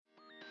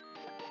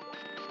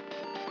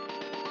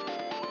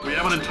We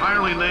haven't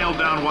entirely nailed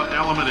down what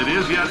element it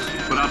is yet,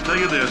 but I'll tell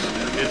you this,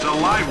 it's a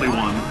lively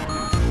one.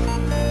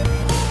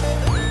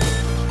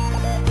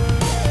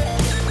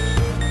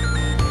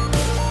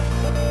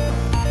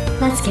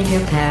 Let's give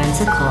your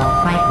parents a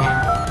call right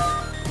now.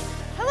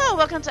 Hello,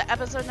 welcome to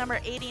episode number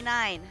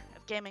 89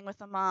 of Gaming with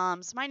the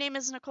Moms. My name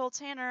is Nicole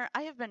Tanner.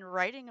 I have been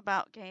writing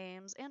about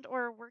games and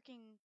or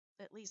working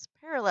at least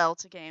parallel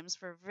to games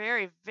for a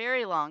very,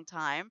 very long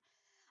time.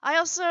 I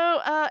also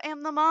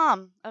am the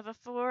mom of a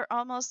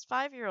almost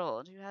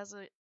 5-year-old who has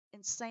an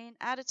insane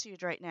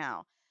attitude right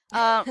now.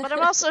 But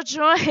I'm also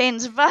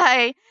joined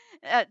by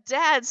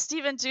Dad,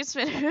 Stephen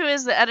Dutzman, who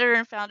is the editor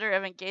and founder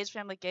of Engaged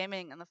Family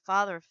Gaming and the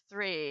father of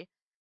 3.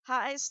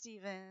 Hi,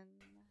 Stephen.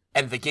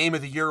 And the Game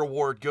of the Year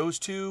award goes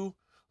to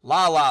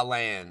La La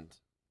Land.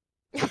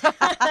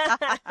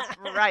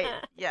 Right.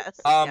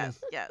 Yes.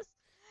 Yes.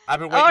 I've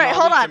been waiting. All right,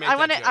 hold to on. make I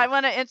that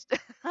want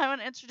joke.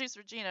 to introduce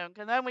Regina,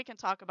 because then we can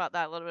talk about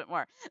that a little bit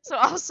more. So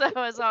also,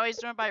 as always,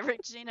 joined by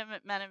Regina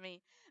McMenemy,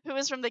 who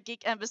is from the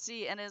Geek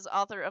Embassy and is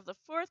author of the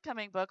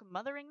forthcoming book,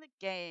 Mothering the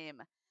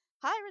Game.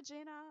 Hi,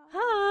 Regina.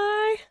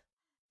 Hi.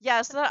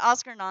 Yeah, so that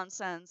Oscar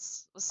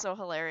nonsense was so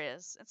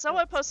hilarious. And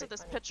someone posted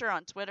this picture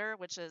on Twitter,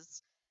 which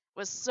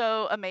was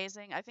so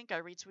amazing. I think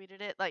I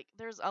retweeted it. Like,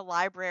 there's a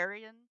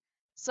librarian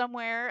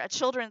somewhere, a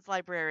children's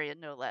librarian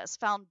no less,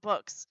 found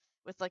books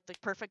with like the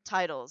perfect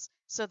titles.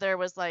 So there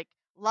was like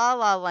La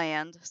La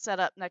Land set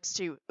up next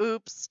to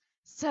Oops,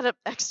 set up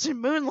next to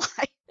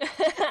Moonlight.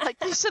 Like,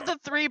 these are the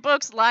 3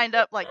 books lined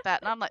up like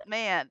that. And I'm like,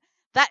 man,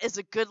 that is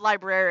a good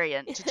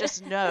librarian to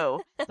just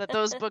know that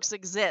those books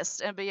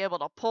exist and be able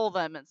to pull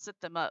them and sit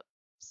them up.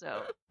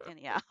 So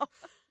anyhow.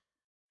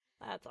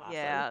 That's awesome.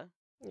 Yeah.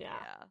 Yeah.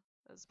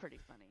 It was pretty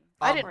funny.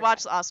 I didn't right.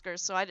 watch the Oscars,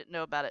 so I didn't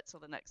know about it till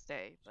the next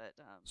day. But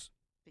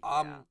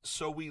yeah.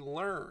 So we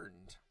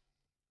learned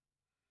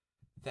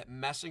that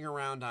messing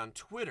around on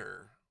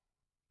Twitter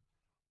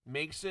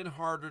makes it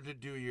harder to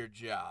do your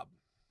job.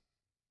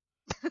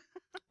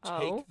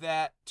 Oh.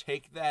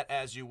 Take that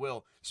as you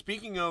will.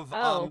 Speaking of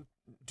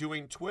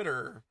doing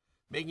Twitter,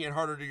 making it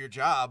harder to do your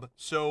job,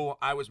 so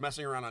I was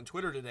messing around on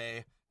Twitter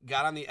today,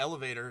 got on the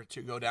elevator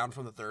to go down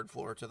from the 3rd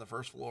floor to the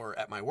 1st floor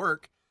at my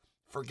work,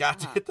 forgot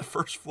to hit the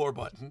 1st floor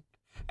button,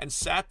 and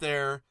sat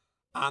there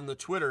on the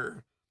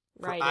Twitter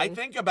for, I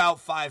think,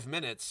 about 5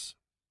 minutes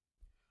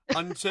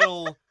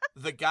until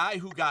the guy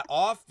who got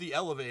off the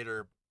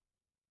elevator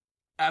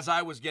as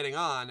I was getting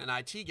on, an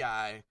IT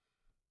guy,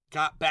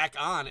 got back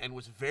on and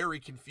was very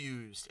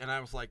confused. And I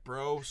was like,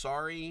 bro,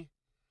 sorry.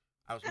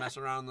 I was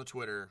messing around on the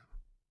Twitter.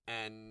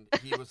 And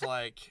he was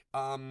like,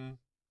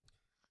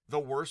 the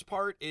worst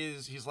part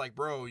is, he's like,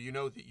 bro, you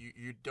know that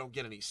you don't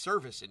get any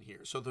service in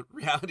here. So the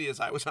reality is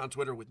I was on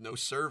Twitter with no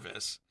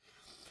service,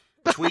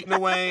 tweeting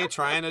away,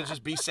 trying to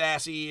just be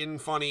sassy and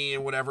funny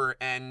and whatever,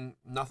 and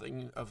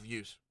nothing of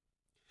use.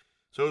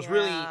 So it was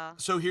really,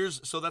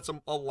 so that's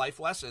a life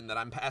lesson that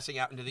I'm passing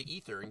out into the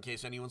ether in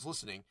case anyone's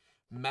listening.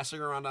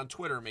 Messing around on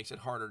Twitter makes it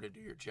harder to do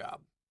your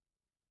job.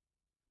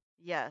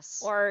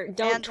 Yes. Or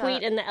don't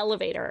tweet in the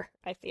elevator,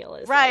 I feel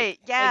is right.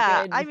 Like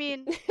yeah. good... I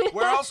mean,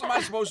 where else am I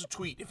supposed to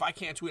tweet if I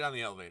can't tweet on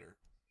the elevator?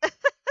 Right.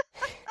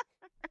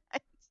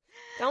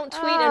 Don't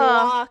tweet and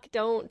walk.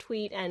 Don't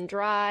tweet and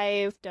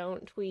drive.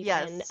 Don't tweet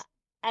and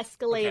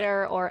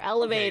escalator or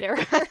elevator.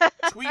 Okay.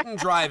 Tweeting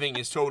driving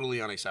is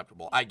totally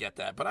unacceptable. I get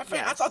that. But I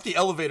thought the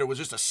elevator was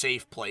just a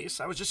safe place.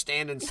 I was just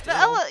standing still.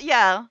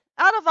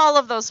 Out of all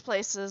of those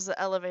places,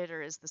 the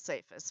elevator is the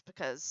safest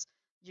because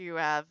you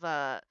have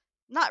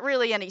not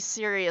really any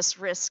serious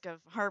risk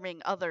of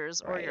harming others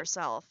or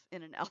yourself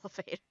in an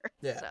elevator.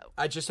 Yeah. So,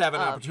 I just have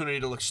an opportunity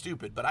to look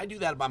stupid, but I do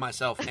that by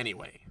myself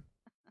anyway.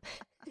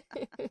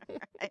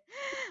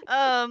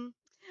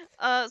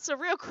 So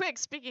real quick,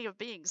 speaking of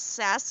being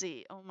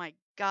sassy, oh my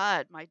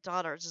God, my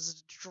daughter's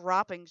just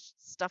dropping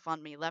stuff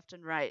on me left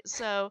and right.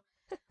 So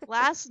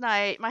last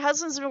night, my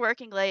husband's been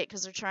working late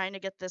because they're trying to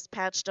get this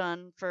patch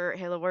done for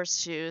Halo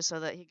Wars 2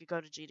 so that he could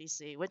go to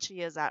GDC, which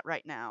he is at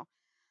right now.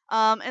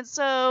 And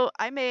so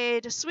I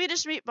made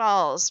Swedish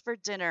meatballs for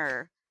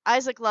dinner.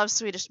 Isaac loves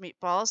Swedish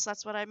meatballs, so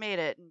that's what I made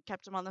it and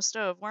kept them on the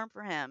stove warm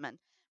for him and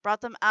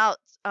brought them out,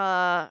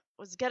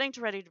 was getting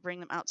ready to bring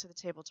them out to the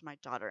table to my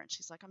daughter. And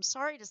she's like, I'm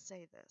sorry to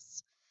say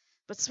this,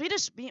 but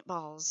Swedish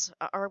meatballs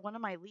are one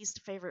of my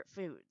least favorite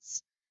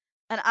foods.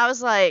 And I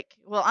was like,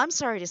 well, I'm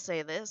sorry to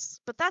say this,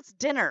 but that's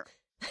dinner.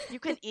 You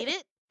can eat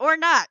it or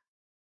not.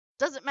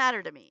 Doesn't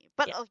matter to me.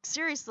 But like,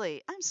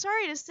 seriously, I'm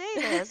sorry to say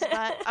this,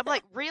 but I'm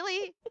like,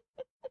 really?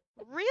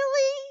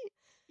 Really?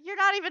 You're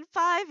not even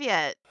 5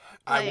 yet.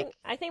 Like,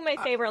 I think my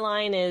favorite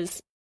line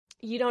is,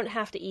 you don't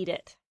have to eat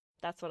it.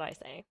 That's what I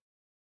say.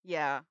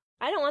 Yeah.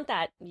 I don't want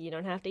that. You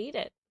don't have to eat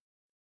it.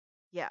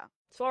 Yeah.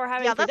 It's what we're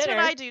having for that's dinner.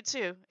 what I do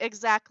too.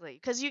 Exactly.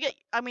 Because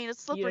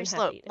it's slippery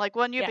slope. Like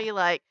when you Yeah. be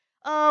like,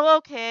 oh,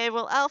 okay,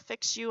 well, I'll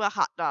fix you a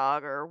hot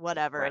dog or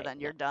whatever,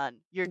 then you're done.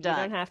 You're done.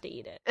 You don't have to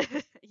eat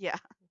it. Yeah.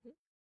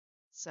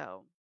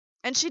 So,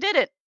 and she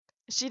didn't.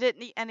 She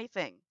didn't eat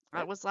anything.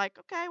 I was like,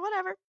 okay,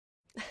 whatever.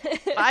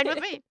 Fine with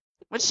me.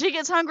 When she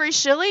gets hungry,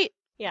 she'll eat.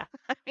 Yeah.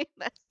 I mean,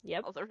 that's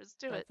all there is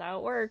to it. That's how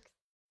it works.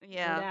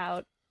 Yeah. No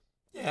doubt.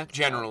 Yeah,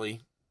 generally.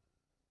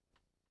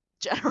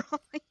 Generally.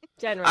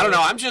 I don't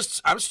know.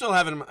 I'm still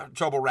having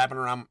trouble wrapping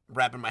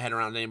my head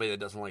around anybody that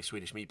doesn't like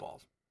Swedish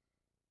meatballs.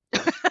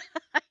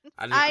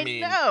 I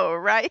know,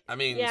 right? I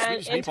mean, yeah,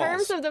 Swedish in meatballs.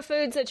 terms of the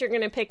foods that you're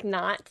going to pick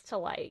not to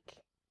like.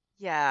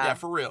 Yeah. Yeah,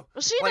 for real.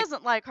 Well, she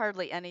doesn't like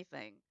hardly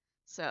anything.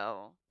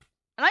 So,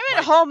 and I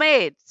made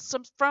homemade,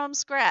 from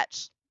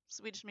scratch,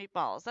 Swedish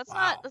meatballs. That's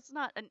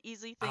not an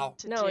easy thing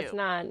to do. No, it's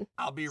not.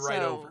 I'll be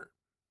right over.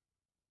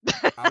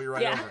 I'll be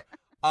right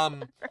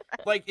over.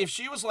 Like if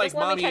she was like, just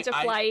let "Mommy, me catch a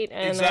flight,"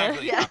 and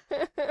exactly,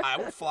 I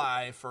would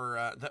fly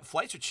for. The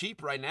flights are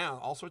cheap right now.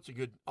 All sorts of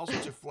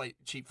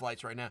cheap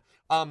flights right now.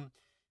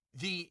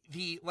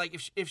 The like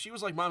if she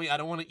was like, "Mommy, I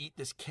don't want to eat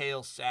this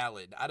kale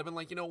salad," I'd have been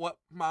like, "You know what,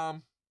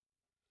 Mom?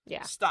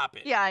 Yeah, stop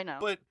it." Yeah, I know.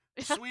 But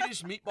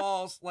Swedish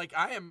meatballs, like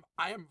I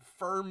am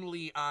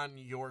firmly on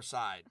your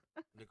side,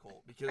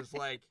 Nicole, because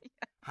like,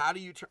 how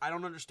do you? I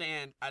don't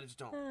understand. I just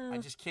don't. I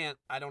just can't.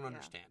 I don't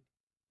understand.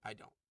 I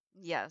don't.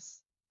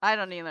 Yes, I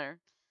don't either.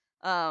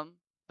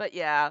 But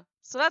yeah,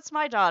 so that's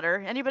my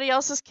daughter. Anybody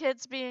else's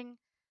kids being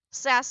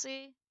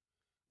sassy?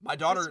 My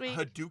daughter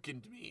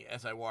Hadoukened me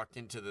as I walked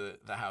into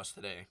the house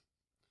today.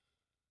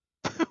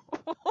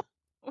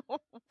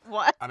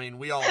 What? I mean,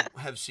 we all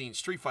have seen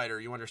Street Fighter.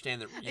 You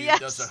understand that Ryu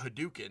does a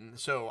Hadouken.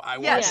 So I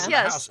walked into the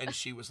house and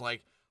she was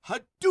like,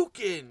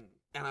 Hadouken!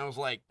 And I was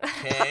like,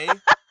 okay.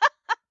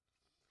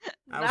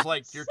 I was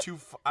like, you're too.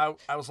 I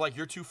was like,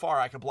 you're too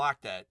far. I can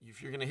block that.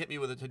 If you're gonna hit me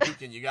with a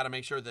Hadouken, you got to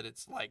make sure that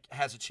it's like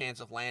has a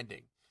chance of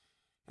landing.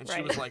 And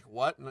she was like,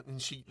 what?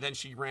 And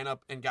she ran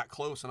up and got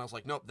close, and I was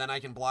like, nope. Then I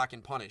can block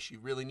and punish. You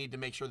really need to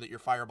make sure that your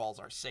fireballs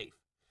are safe.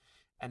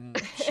 And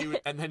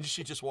then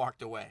she just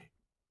walked away.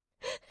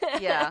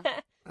 Yeah,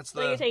 that's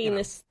you're taking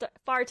this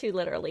far too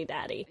literally,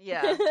 Daddy.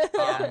 Yeah,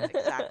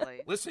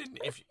 exactly. Listen,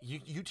 if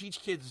you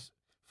teach kids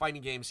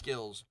fighting game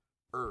skills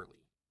early.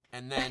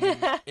 And then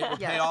it will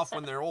pay off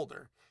when they're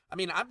older. I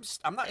mean, I'm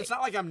not. It's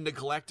not like I'm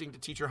neglecting to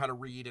teach her how to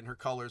read and her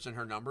colors and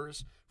her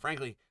numbers.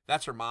 Frankly,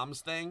 that's her mom's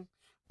thing.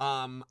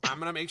 I'm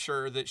gonna make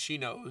sure that she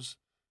knows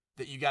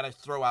that you got to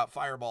throw out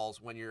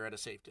fireballs when you're at a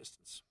safe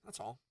distance. That's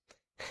all.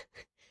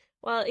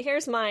 Well,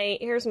 here's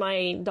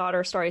my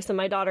daughter's story. So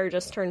my daughter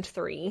just turned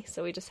 3,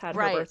 so we just had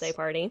her birthday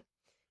party,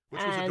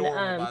 which was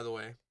adorable, by the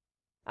way.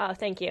 Oh,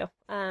 thank you.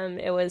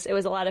 It was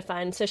a lot of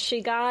fun. So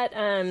she got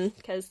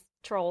because.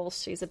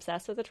 Trolls. She's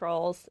obsessed with the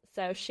trolls.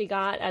 So she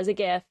got as a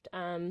gift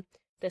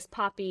this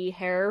Poppy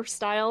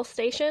hairstyle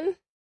station.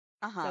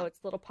 So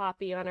it's little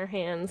Poppy on her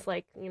hands,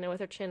 like,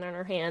 with her chin on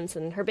her hands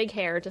and her big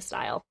hair to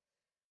style.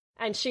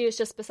 And she is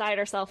just beside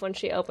herself when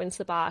she opens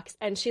the box.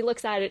 And she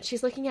looks at it.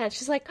 She's looking at it.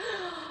 She's like,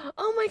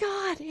 oh my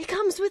God, it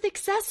comes with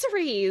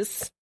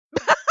accessories.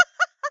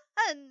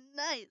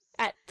 Nice.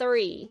 At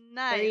 3.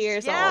 Nice. 3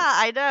 years old. Yeah,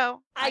 I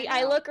know.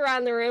 I look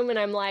around the room and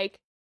I'm like,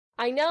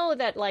 I know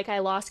that, like, I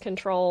lost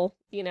control,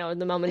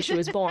 the moment she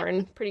was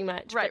born, pretty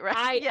much. Right.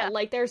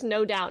 Like, there's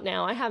no doubt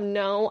now. I have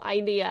no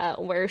idea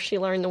where she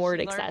learned the word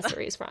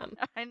accessories from.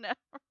 I know,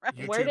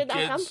 right? Where did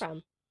that come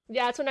from?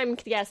 Yeah, that's what I'm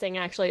guessing,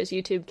 actually, is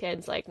YouTube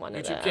Kids, like, one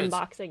of the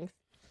unboxings.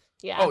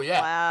 Yeah. Oh, yeah.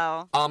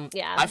 Wow.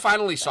 Yeah. I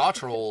finally saw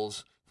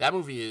Trolls. That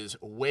movie is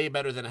way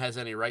better than it has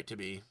any right to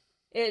be.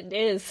 It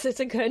is. It's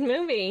a good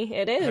movie.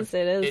 It is.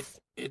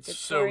 It's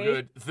so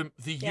good.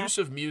 The use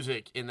of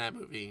music in that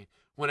movie...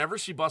 Whenever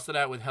she busted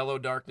out with "Hello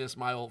Darkness,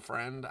 My Old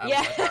Friend," I was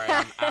like, "All right,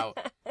 I'm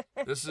out.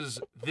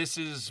 This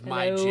is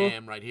my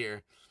jam right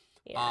here."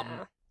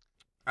 Yeah.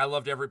 I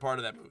loved every part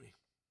of that movie.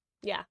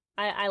 Yeah,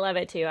 I love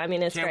it too. I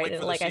mean, it's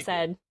great. Like I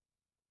said,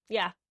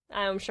 yeah,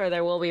 I'm sure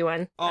there will be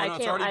one. Oh no,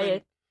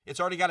 it's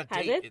already got a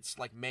date. It? It's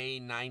like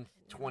May 9th,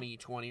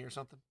 2020 or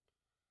something.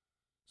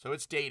 So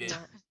it's dated.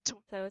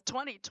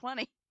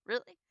 2020,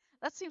 really?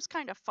 That seems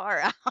kind of far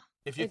out.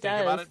 If you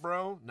think about it,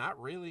 bro, not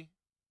really.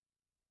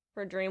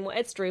 For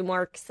it's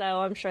DreamWorks,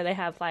 so I'm sure they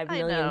have 5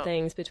 million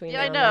things between.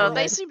 Yeah, I know.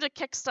 They seem to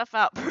kick stuff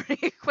out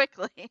pretty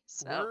quickly.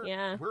 So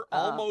we're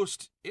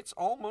almost. It's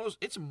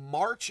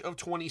March of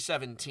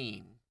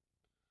 2017.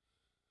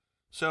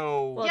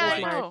 So I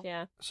know.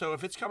 Yeah. So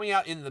if it's coming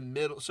out in the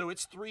middle, so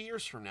it's 3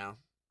 years from now.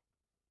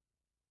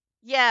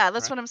 Yeah,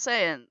 that's what I'm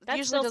saying. That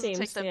usually doesn't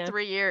take them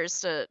 3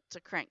 years to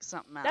crank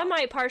something out. That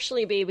might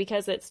partially be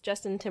because it's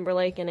Justin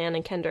Timberlake and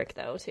Anna Kendrick,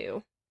 though,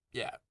 too.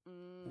 Yeah.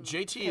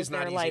 JT is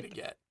not easy to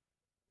get.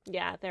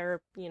 Yeah,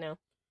 they're,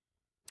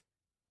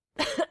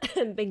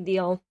 big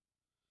deal.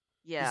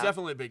 Yeah. He's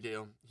definitely a big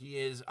deal. He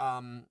is,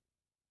 I'm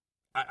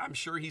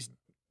sure he's,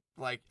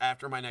 like,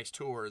 after my next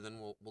tour,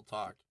 then we'll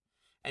talk.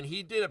 And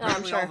he did,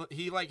 apparently,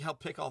 he, like,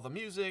 helped pick all the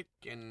music,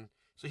 and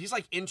so he's,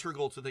 like,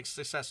 integral to the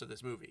success of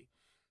this movie.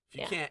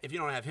 If you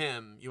don't have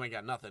him, you ain't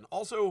got nothing.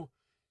 Also,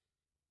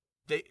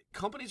 I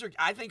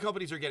think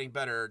companies are getting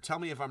better. Tell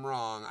me if I'm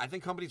wrong. I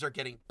think companies are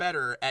getting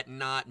better at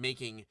not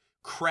making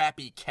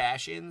crappy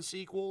cash-in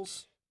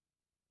sequels.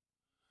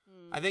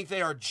 I think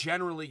they are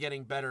generally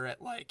getting better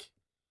at, like,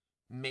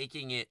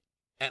 making it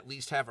at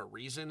least have a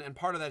reason, and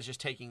part of that is just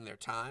taking their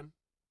time.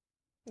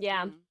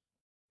 Yeah.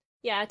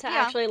 Yeah, to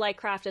actually like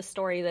craft a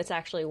story that's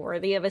actually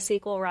worthy of a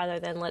sequel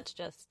rather than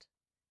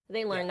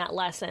they learn that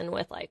lesson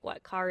with like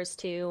what Cars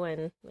 2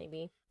 and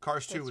maybe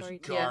Cars 2 was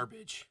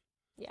garbage.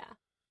 Yeah.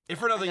 If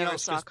for nothing I never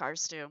else, saw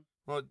Cars 2.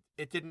 Well,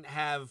 it didn't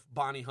have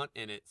Bonnie Hunt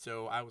in it,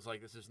 so I was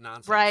like, this is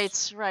nonsense.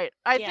 Right.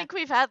 I think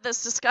we've had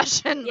this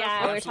discussion.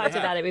 Yeah, we talked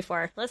about it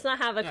before. Let's not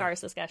have a Cars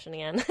discussion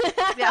again.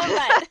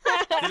 Yeah.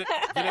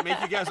 Did it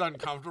make you guys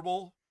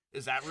uncomfortable?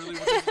 Is that really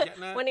what this is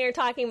getting at? When you're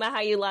talking about how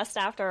you lust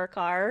after a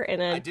car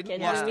and I didn't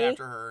lust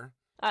after her.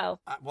 Oh.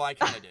 Well, I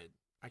kind of did.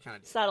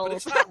 Subtle. But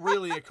it's not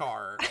really a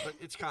car, but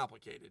it's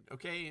complicated,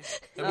 okay?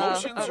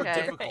 Emotions are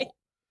difficult.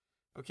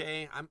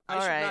 Okay? I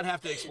should not have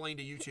to explain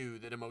to you two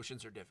that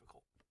emotions are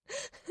difficult.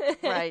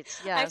 Right,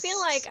 yes. I feel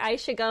like I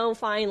should go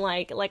find,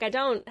 like I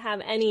don't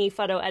have any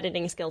photo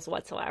editing skills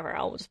whatsoever.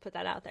 I'll just put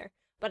that out there.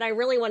 But I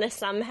really want to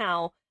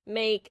somehow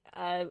make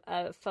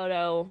a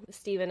photo,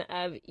 Stephen,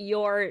 of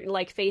your,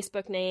 like,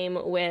 Facebook name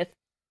with,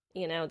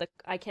 you know,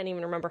 I can't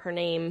even remember her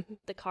name,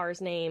 the car's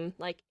name,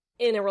 like,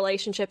 in a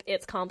relationship.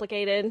 It's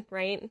complicated,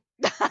 right?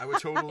 I would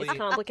totally... It's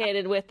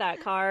complicated with that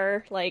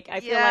car. Like,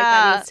 I feel like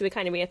that needs to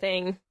kind of be a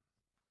thing.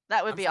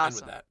 That would be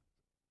awesome. With that.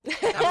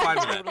 I'm fine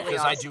with that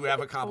because I do have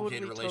a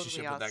complicated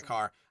relationship with that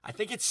car. I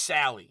think it's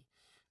Sally.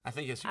 I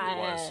think it's who it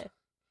was.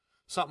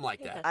 Something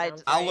like that.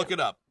 I'll look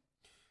it up.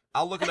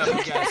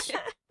 You guys.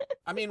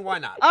 I mean, why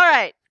not? All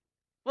right.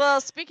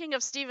 Well, speaking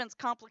of Steven's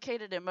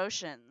complicated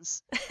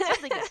emotions,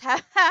 something is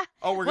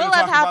we're going to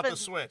talk about the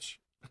Switch.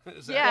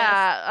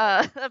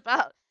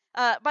 About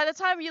by the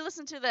time you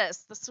listen to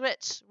this, the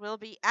Switch will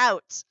be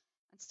out,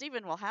 and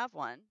Steven will have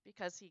one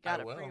because he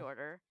got a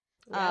pre-order.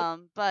 Yep.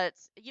 But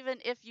even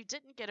if you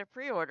didn't get a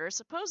pre-order,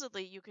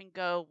 supposedly you can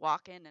go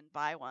walk in and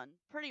buy one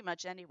pretty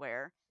much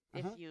anywhere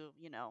if you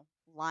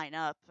line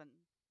up and,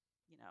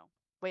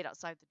 wait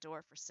outside the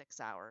door for 6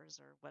 hours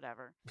or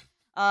whatever.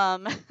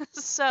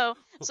 So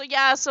like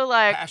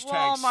Hashtag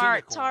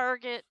Walmart, cynical.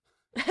 Target,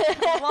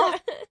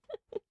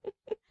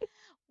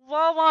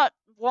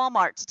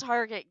 Walmart,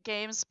 Target,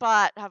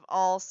 GameSpot have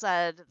all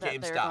said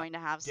that they're going to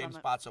have some.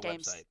 GameSpot's a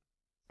website.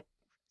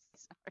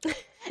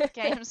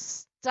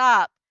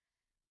 GameStop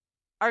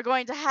are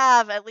going to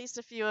have at least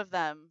a few of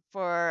them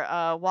for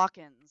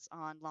walk-ins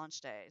on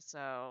launch day.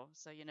 So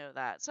you know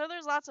that. So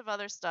there's lots of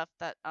other stuff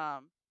that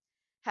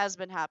has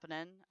been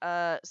happening.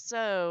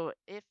 So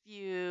if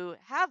you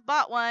have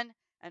bought one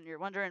and you're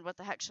wondering what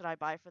the heck should I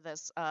buy for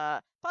this,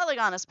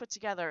 Polygon has put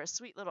together a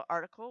sweet little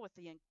article with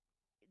the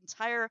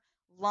entire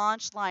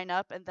launch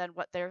lineup and then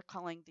what they're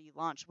calling the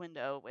launch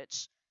window,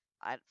 which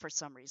for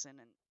some reason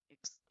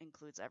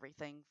includes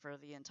everything for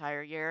the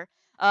entire year.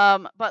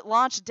 But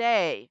launch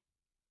day,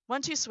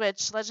 1-2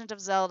 Switch, Legend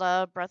of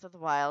Zelda, Breath of the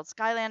Wild,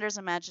 Skylanders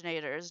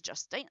Imaginators,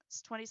 Just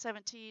Dance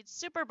 2017,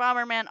 Super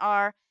Bomberman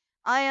R,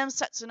 I Am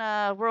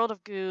Setsuna, World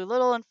of Goo,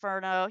 Little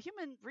Inferno,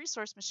 Human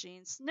Resource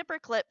Machine, Snipper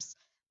Clips,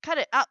 Cut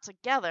It Out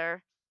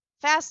Together,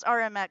 Fast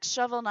RMX,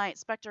 Shovel Knight,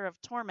 Spectre of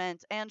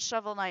Torment, and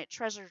Shovel Knight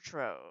Treasure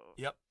Trove.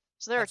 Yep.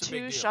 So there are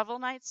 2 Shovel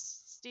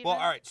Knights, Steven? Well,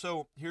 all right.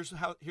 So here's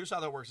how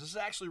that works. This is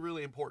actually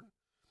really important.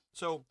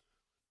 So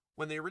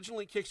when they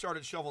originally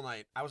kickstarted Shovel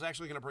Knight, I was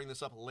actually going to bring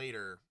this up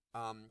later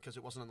because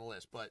it wasn't on the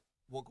list, but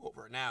we'll go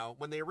over it now.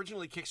 When they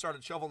originally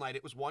kickstarted Shovel Knight,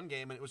 it was one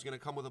game and it was going to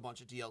come with a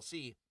bunch of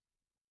DLC.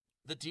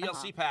 The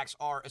DLC packs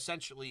are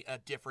essentially a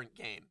different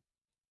game.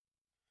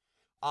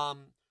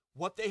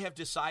 What they have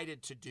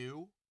decided to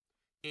do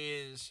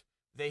is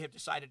they have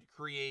decided to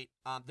create,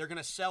 they're going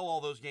to sell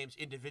all those games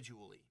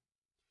individually.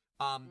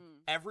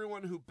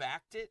 Everyone who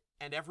backed it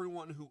and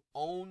everyone who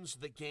owns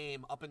the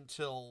game up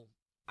until,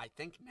 I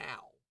think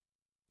now,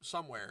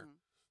 somewhere.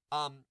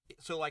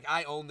 So like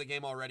I own the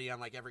game already on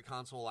like every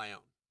console I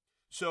own.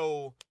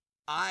 So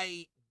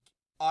I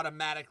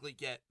automatically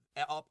get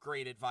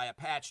upgraded via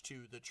patch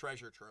to the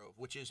Treasure Trove,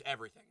 which is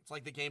everything. It's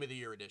like the Game of the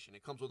Year edition.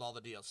 It comes with all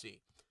the DLC.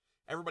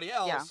 Everybody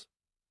else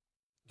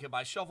can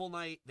buy Shovel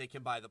Knight. They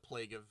can buy the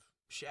Plague of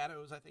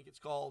Shadows, I think it's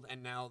called.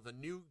 And now the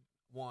new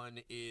one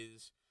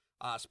is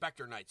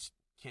Spectre Knight's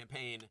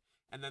campaign.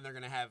 And then they're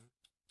going to have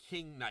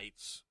King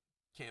Knight's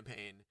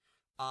campaign.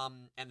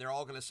 And they're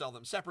all going to sell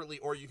them separately,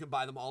 or you can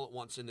buy them all at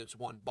once in this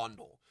one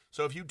bundle.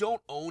 So if you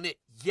don't own it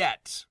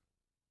yet,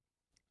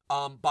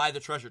 buy the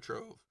Treasure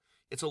Trove.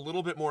 It's a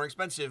little bit more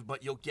expensive,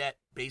 but you'll get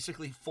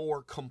basically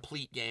 4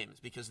 complete games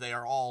because they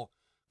are all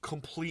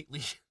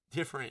completely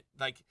different.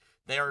 Like,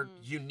 they are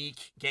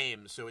unique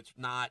games, so it's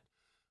not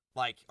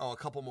like, a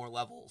couple more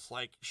levels.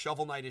 Like,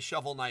 Shovel Knight is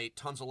Shovel Knight,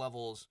 tons of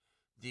levels.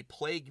 The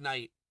Plague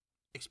Knight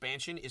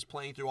expansion is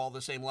playing through all the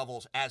same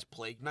levels as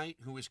Plague Knight,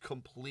 who is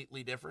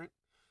completely different.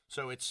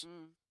 So it's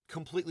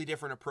completely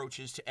different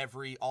approaches to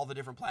all the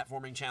different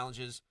platforming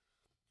challenges.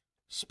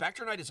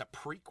 Spectre Knight is a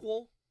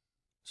prequel,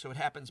 so it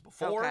happens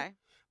before. Okay.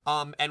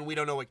 And we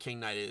don't know what King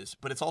Knight is,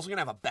 but it's also going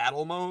to have a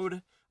battle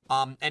mode,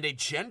 and a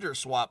gender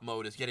swap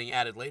mode is getting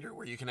added later,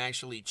 where you can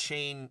actually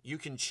you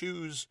can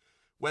choose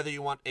whether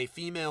you want a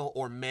female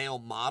or male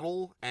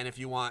model, and if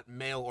you want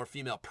male or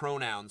female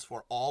pronouns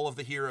for all of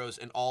the heroes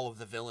and all of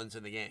the villains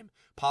in the game.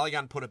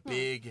 Polygon put a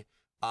big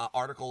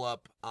article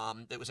up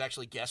that was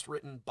actually guest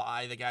written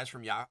by the guys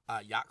from Yacht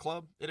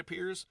Club, it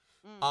appears.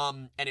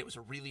 And it was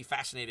really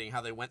fascinating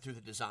how they went through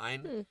the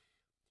design.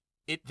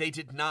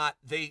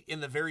 They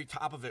in the very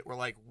top of it were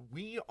like,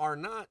 we are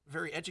not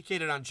very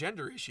educated on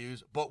gender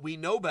issues, but we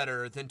know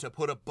better than to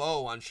put a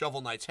bow on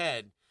Shovel Knight's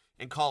head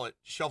and call it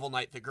Shovel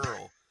Knight the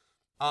Girl.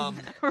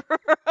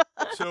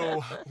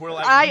 So we're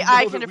like,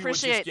 I can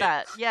appreciate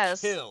that.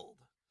 Yes. Killed.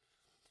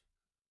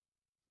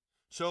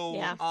 So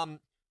Yeah.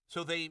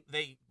 So they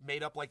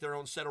made up like their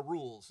own set of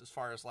rules as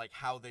far as like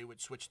how they would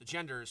switch the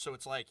genders. So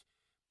it's like,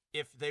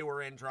 if they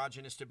were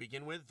androgynous to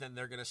begin with, then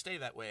they're going to stay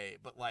that way.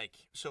 But like,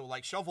 so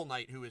like Shovel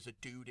Knight, who is a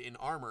dude in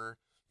armor,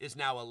 is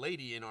now a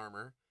lady in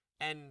armor,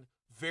 and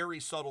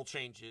very subtle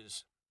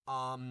changes.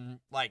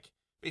 Like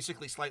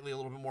basically slightly a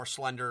little bit more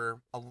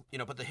slender,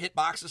 but the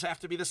hitboxes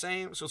have to be the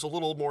same. So it's a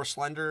little more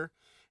slender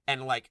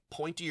and like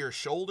pointier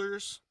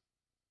shoulders.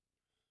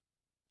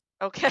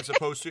 Okay. As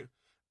opposed to,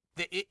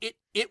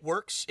 it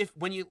works. If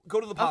when you go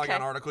to the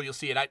Polygon article, you'll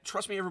see it.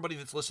 Trust me, everybody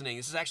that's listening,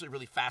 this is actually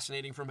really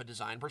fascinating from a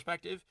design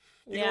perspective.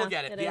 You can look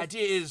at it. The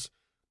idea is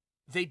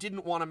they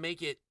didn't want to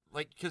make it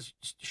like, because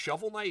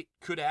Shovel Knight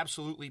could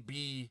absolutely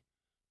be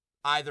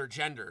either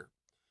gender.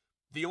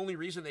 The only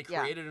reason they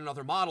created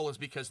another model is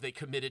because they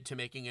committed to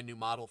making a new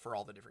model for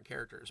all the different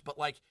characters. But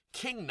like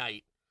King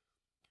Knight,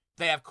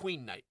 they have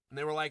Queen Knight, and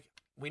they were like,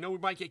 we know we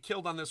might get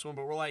killed on this one,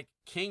 but we're like,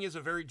 King is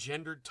a very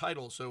gendered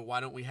title, so why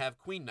don't we have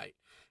Queen Knight?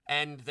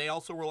 And they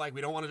also were like,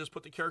 we don't want to just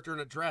put the character in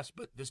a dress,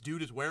 but this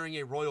dude is wearing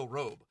a royal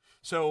robe.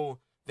 So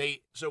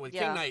with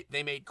King Knight,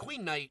 they made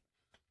Queen Knight,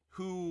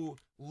 who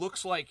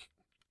looks like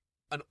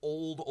an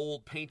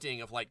old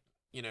painting of like,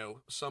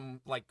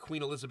 some like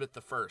Queen Elizabeth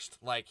I,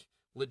 like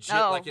legit,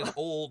 like an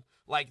old,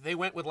 like they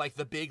went with like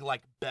the big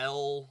like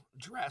bell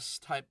dress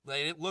type.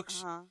 And it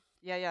looks,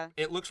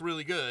 it looks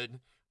really good.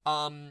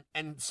 And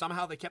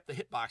somehow they kept the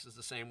hitboxes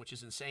the same, which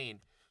is insane.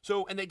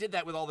 So, and they did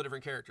that with all the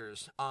different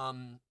characters.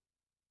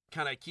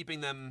 Kind of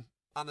keeping them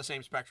on the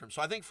same spectrum.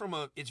 So I think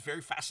it's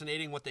very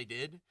fascinating what they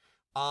did.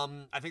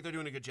 I think they're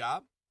doing a good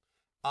job.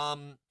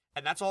 And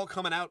that's all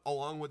coming out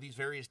along with these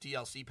various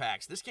DLC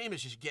packs. This game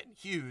is just getting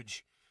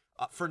huge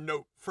for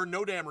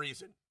no damn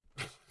reason.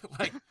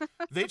 Like,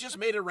 they just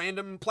made a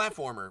random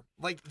platformer.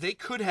 Like, they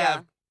could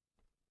have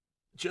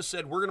just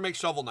said, we're going to make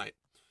Shovel Knight.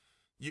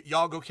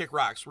 Y'all go kick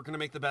rocks. We're going to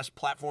make the best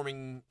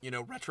platforming,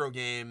 retro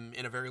game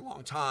in a very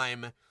long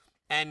time.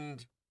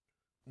 And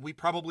we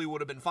probably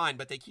would have been fine,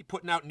 but they keep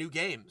putting out new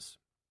games,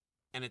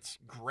 and it's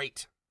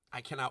great.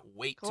 I cannot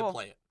wait to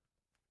play it.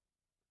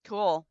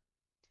 Cool.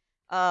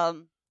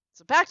 So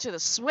back to the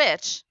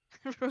Switch.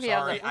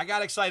 Sorry, I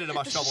got excited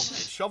about Shovel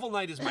Knight. Shovel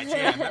Knight is my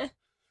jam.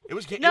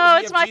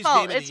 It's my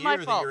fault. It's my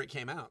fault. The year it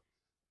came out.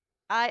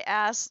 I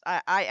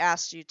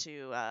asked you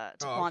to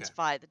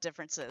quantify the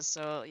differences,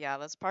 so yeah,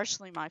 that's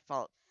partially my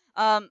fault.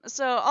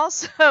 So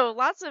also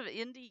lots of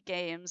indie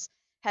games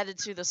headed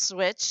to the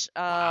Switch.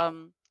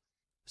 Wow.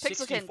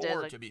 Pixelkin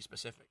 64 to be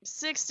specific.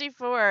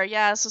 64,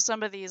 yeah. So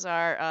some of these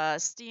are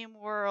Steam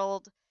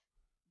World,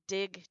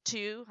 Dig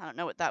 2. I don't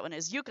know what that one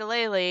is.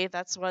 Ukulele,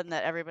 that's one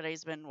that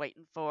everybody's been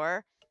waiting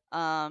for.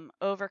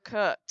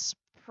 Overcooked,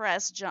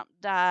 Press Jump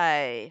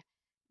Die,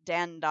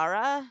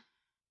 Dandara,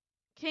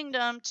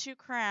 Kingdom, Two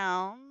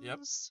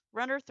Crowns,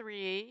 Runner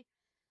 3,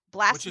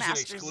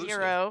 Blastmaster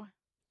Zero.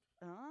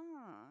 Oh,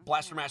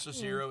 Blaster Master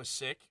Zero is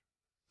sick.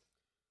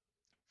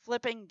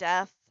 Flipping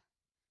Death,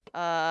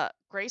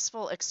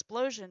 Graceful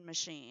Explosion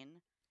Machine,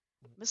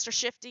 Mr.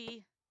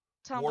 Shifty,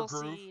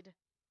 Tumbleseed,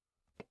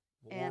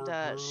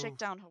 and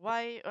Shakedown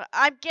Hawaii.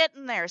 I'm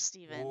getting there,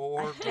 Steven.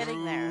 I'm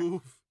getting there.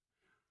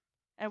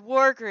 And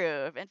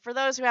Wargroove. And for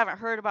those who haven't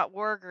heard about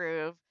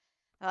Wargroove,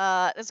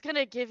 it's going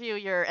to give you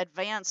your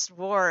Advanced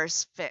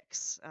Wars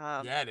fix.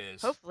 Yeah, it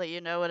is. Hopefully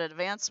you know what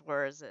Advanced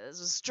Wars is.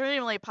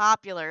 Extremely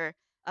popular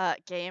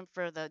game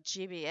for the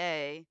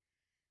GBA.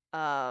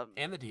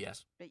 And the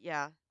DS. But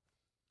yeah.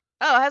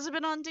 Oh, has it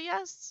been on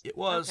DS? It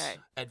was. Okay.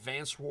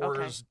 Advanced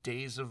Wars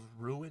Days of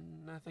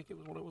Ruin, I think it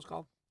was what it was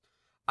called.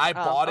 I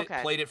bought it,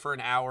 played it for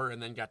an hour,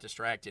 and then got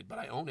distracted, but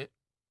I own it.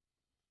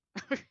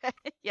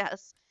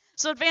 Yes.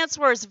 So Advanced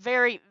Wars,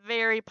 very,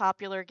 very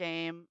popular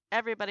game.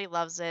 Everybody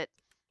loves it.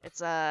 It's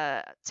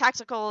a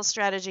tactical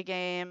strategy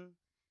game.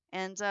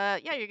 And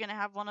you're going to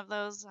have one of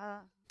those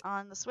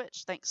on the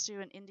Switch, thanks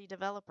to an indie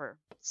developer.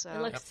 So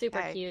it looks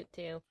super cute,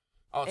 too.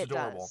 Oh, it's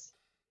adorable. Does.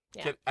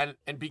 Yeah.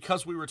 And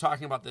because we were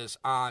talking about this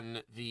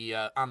on the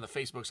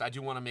Facebooks, I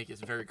do want to make it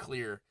very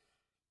clear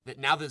that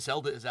now that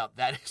Zelda is out,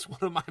 that is one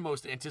of my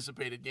most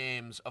anticipated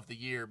games of the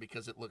year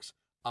because it looks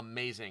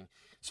amazing.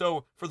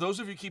 So for those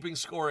of you keeping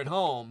score at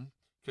home,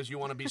 because you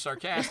want to be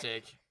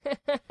sarcastic,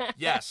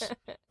 yes,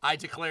 I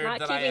declared Not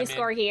that I am keeping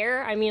score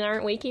here. I mean,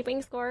 aren't we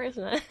keeping scores?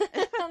 I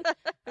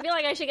feel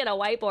like I should get a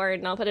whiteboard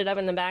and I'll put it up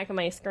in the back of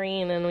my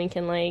screen and we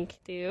can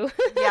do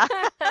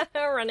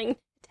a running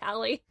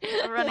tally.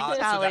 A running tally.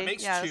 So that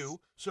makes 2.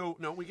 So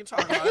no, we can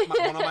talk about it.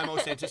 One of my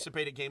most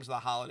anticipated games of the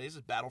holidays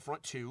is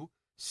Battlefront 2.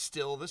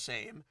 Still the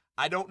same.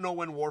 I don't know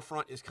when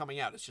Warfront is coming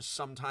out. It's just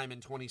sometime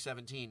in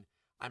 2017.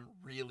 I'm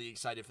really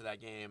excited for that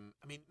game.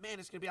 I mean, man,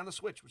 it's going to be on the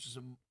Switch, which is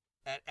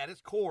at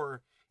its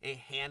core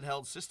a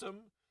handheld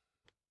system.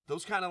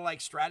 Those kind of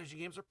like strategy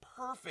games are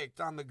perfect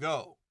on the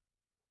go,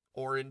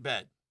 or in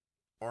bed,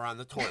 or on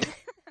the toilet.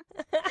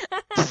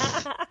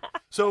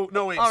 So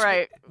no, wait. All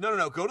right.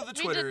 No. Go to the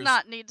We Twitters. did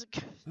not need to.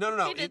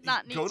 No. We did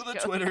not need go to to the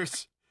go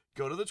Twitters.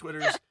 Go to the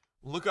Twitters.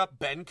 Look up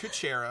Ben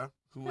Kuchera,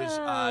 who is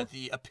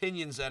the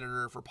opinions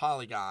editor for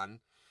Polygon.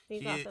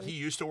 He's awesome. He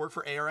used to work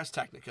for ARS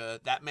Technica.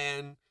 That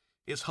man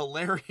is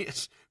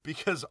hilarious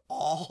because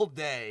all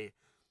day,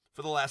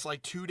 for the last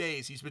like 2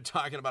 days, he's been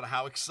talking about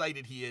how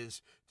excited he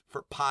is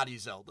for Potty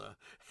Zelda,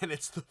 and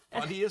it's the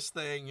funniest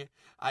thing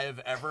I have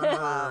ever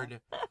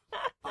heard.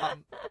 I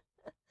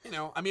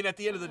mean, at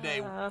the end of the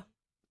day,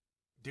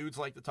 dudes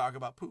like to talk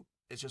about poop.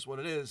 It's just what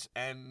it is,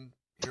 and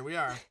here we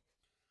are.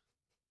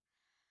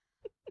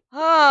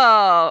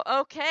 Oh,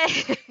 okay.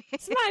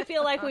 Somehow I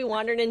feel like we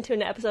wandered into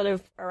an episode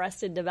of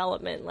Arrested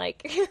Development.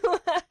 Like, I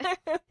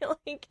don't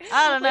We've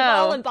all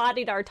know.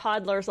 embodied our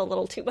toddlers a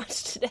little too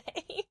much today.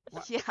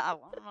 Yeah, I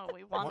don't know.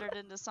 We wandered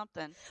into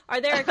something.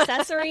 Are there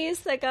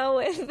accessories that go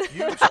with?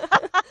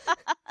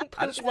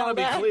 I just want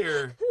to be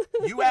clear.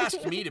 You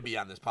asked me to be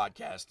on this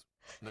podcast,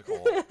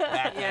 Nicole.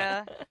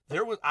 Yeah.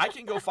 I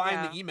can go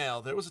find the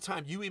email. There was a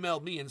time you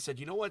emailed me and said,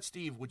 "You know what,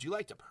 Steve? Would you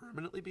like to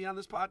permanently be on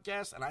this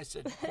podcast?" And I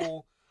said,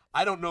 "Nicole,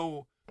 I don't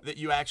know that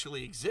you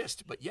actually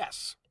exist, but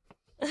yes."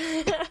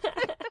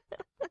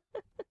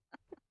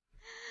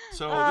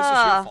 So this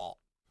is your fault.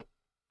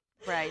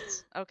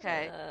 Right.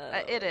 Okay.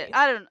 It is.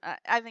 Okay.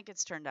 I think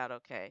it's turned out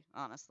okay,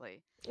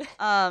 honestly.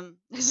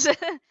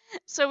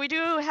 So we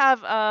do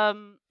have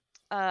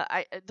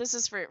this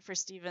is for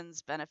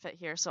Steven's benefit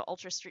here. So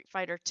Ultra Street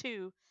Fighter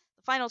 2,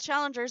 the Final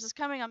Challengers, is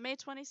coming on May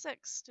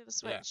 26th to the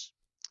Switch.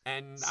 Yeah.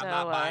 And So, I'm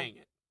not buying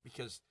it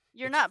because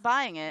You're not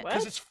buying it.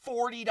 because it's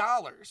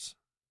 $40.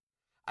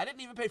 I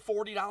didn't even pay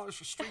 $40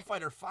 for Street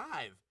Fighter 5.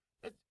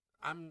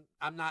 I'm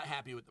not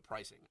happy with the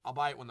pricing. I'll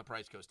buy it when the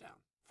price goes down.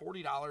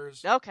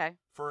 $40 Okay.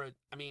 for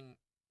I mean,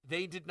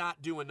 they did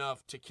not do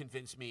enough to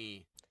convince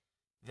me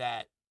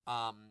that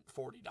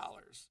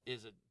 $40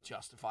 is a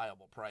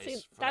justifiable price.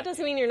 See, for that doesn't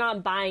game. mean you're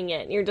not buying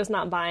it. You're just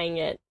not buying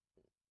it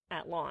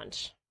at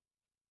launch.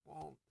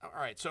 Well, all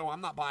right, so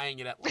I'm not buying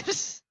it at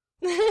launch.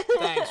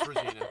 Thanks,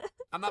 Regina.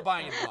 I'm not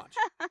buying it at launch.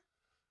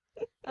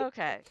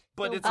 Okay.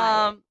 But You'll it's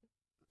buy it.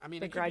 I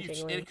mean,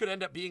 Begrudgingly. it could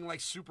end up being like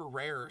super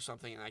rare or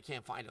something, and I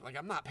can't find it. Like,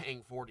 I'm not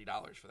paying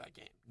 $40 for that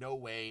game. No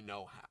way,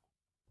 no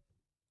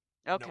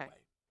how. Okay. No way.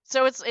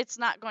 So it's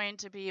not going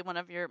to be one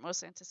of your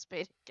most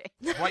anticipated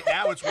games. Right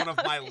now, it's one of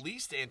my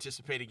least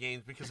anticipated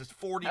games because it's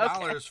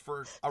 $40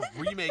 for a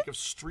remake of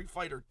Street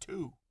Fighter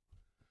 2.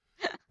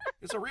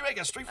 It's a remake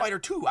of Street Fighter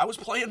 2. I was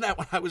playing that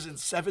when I was in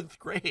 7th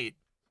grade.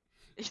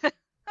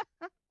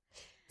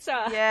 So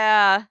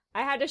Yeah.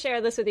 I had to share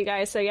this with you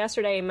guys. So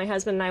yesterday, my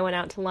husband and I went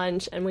out to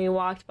lunch, and we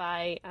walked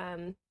by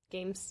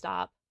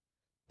GameStop,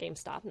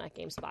 not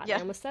GameSpot. Yeah. I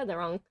almost said that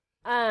wrong.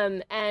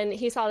 And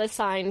he saw this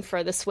sign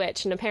for the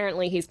Switch, and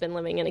apparently he's been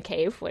living in a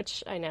cave,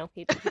 which I know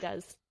he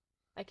does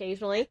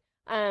occasionally.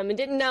 And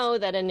didn't know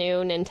that a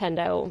new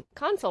Nintendo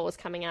console was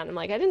coming out. I'm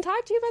like, I didn't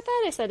talk to you about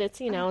that. I said it's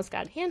it's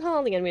got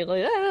handheld, you're gonna be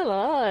like,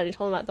 and he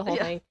told him about the whole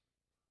thing.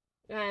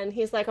 And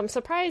he's like, I'm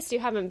surprised you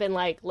haven't been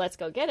like, let's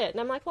go get it. And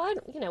I'm like, well,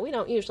 we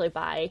don't usually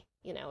buy,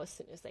 as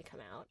soon as they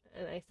come out.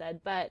 And I said,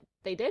 but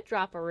they did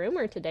drop a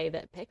rumor today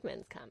that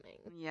Pikmin's coming.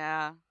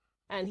 Yeah.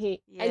 And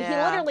he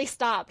Yeah. literally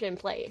stopped in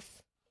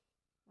place.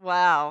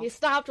 Wow. He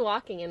stopped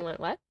walking and went,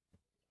 what?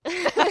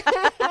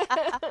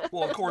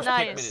 Well, of course,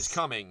 Nice. Pikmin is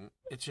coming.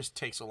 It just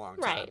takes a long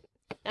time. Right.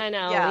 I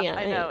know. Yeah,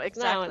 I know, no,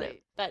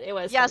 exactly. but it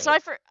was Yeah, funny.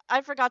 so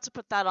I forgot to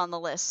put that on the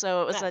list.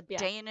 So it was a Yeah.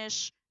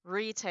 Danish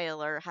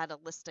retailer had a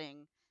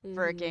listing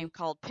for a game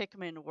called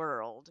Pikmin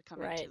World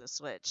coming to Right. the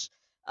Switch,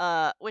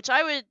 which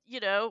I would,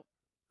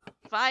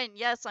 fine,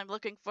 yes, I'm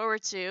looking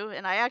forward to.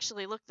 And I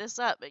actually looked this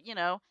up, but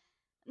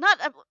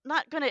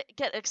not gonna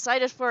get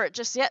excited for it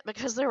just yet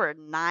because there were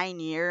 9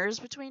 years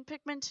between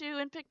Pikmin 2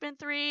 and Pikmin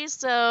 3.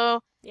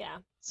 So Yeah.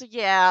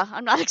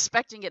 I'm not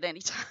expecting it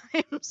anytime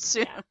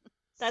soon. Yeah.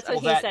 That's So-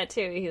 what Well, he said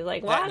too. He was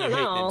like, well, That I and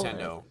don't you know. hate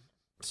Nintendo.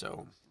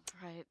 So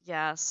Right.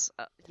 Yes.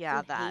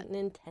 Yeah. I hate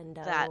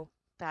Nintendo.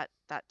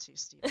 That too,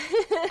 Steve.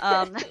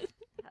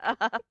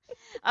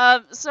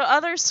 So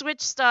other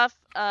Switch stuff,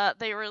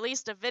 they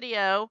released a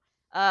video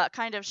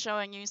kind of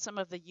showing you some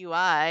of the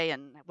UI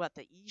and what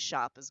the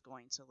eShop is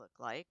going to look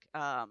like.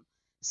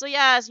 So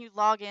yeah, as you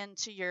log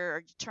into you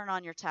turn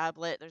on your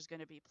tablet, there's going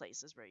to be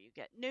places where you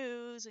get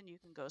news and you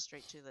can go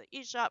straight to the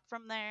eShop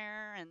from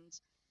there, and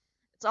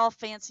it's all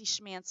fancy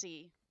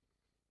schmancy.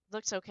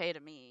 Looks okay to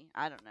me.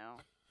 I don't know.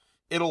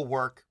 it'll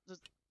work.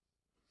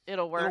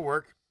 It'll work. It'll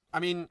work. I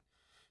mean,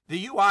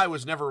 the UI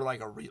was never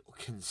like a real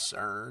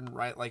concern,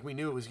 right? Like we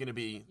knew it was going to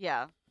be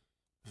Yeah.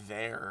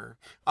 there.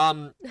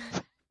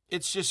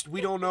 It's just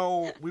we don't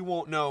know. We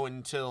won't know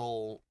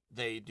until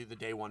they do the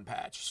day one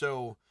patch.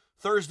 So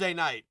Thursday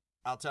night,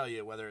 I'll tell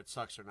you whether it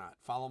sucks or not.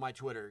 Follow my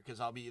Twitter because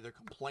I'll be either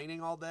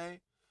complaining all day,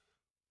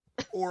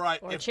 or I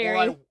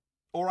cheering.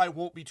 or I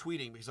won't be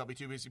tweeting because I'll be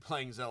too busy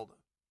playing Zelda.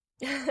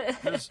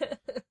 Because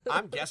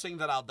I'm guessing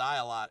that I'll die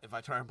a lot if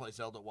I try and play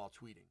Zelda while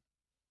tweeting.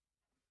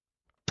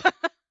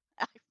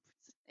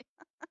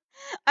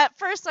 At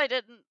first, I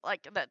didn't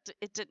like that.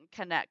 It didn't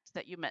connect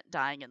that you meant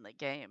dying in the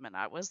game, and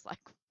I was like,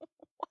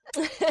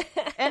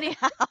 what?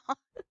 Anyhow,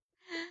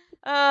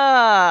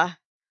 I'm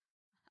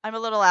a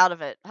little out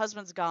of it.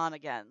 Husband's gone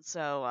again,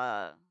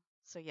 so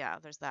yeah,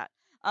 there's that.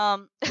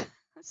 So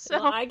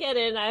Well, I get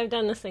it. I've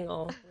done the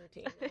single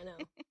routine. I know.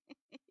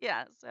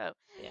 yeah, so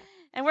Yeah.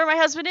 and where my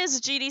husband is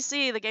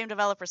GDC, the Game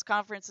Developers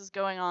Conference, is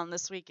going on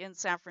this week in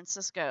San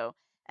Francisco.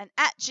 And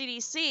at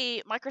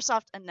GDC,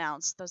 Microsoft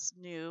announced this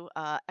new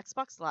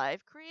Xbox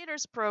Live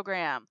Creators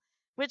Program,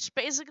 which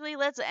basically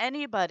lets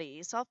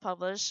anybody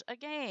self-publish a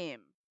game,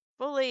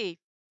 fully,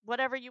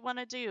 whatever you want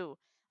to do.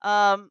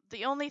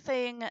 The only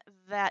thing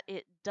that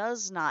it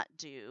does not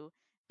do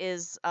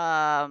is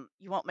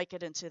you won't make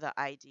it into the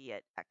ID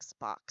at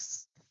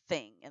Xbox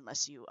thing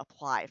unless you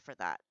apply for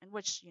that, in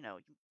which, you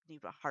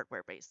need a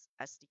hardware-based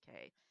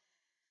SDK.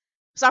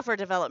 Software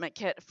development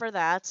kit for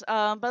that.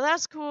 But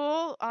that's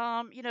cool.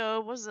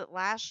 Was it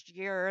last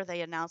year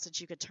they announced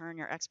that you could turn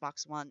your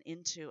Xbox One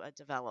into a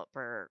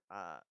developer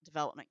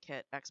development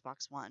kit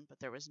Xbox One, but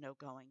there was no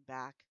going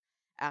back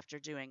after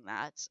doing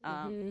that.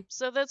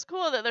 So that's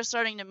cool that they're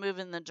starting to move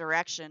in the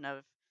direction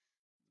of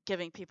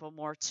giving people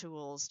more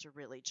tools to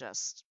really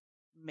just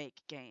make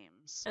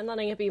games. And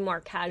letting it be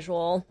more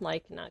casual,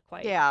 like not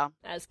quite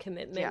as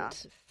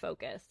commitment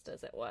focused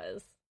as it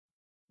was.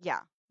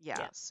 Yeah.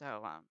 Yeah.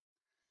 So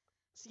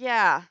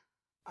yeah,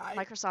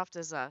 Microsoft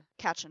is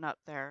catching up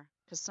there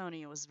because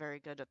Sony was very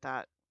good at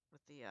that with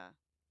the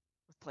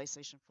with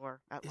PlayStation 4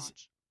 at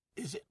launch.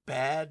 Is it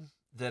bad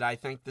that I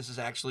think this is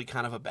actually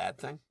kind of a bad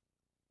thing?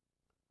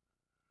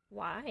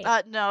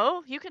 Why?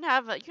 No, you can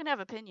have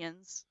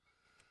opinions.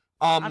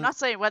 I'm not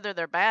saying whether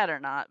they're bad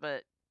or not,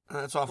 but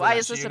that's awful. Why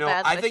is this a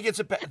bad thing? I think it's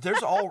a bad.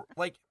 There's all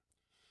like,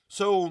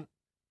 so,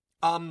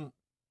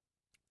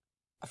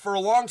 for a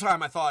long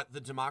time I thought the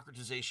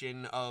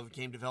democratization of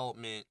game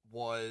development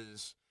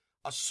was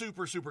a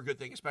super, super good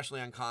thing,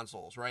 especially on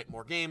consoles, right?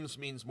 More games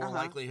means more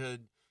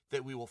likelihood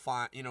that we will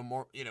find,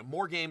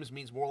 more games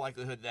means more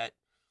likelihood that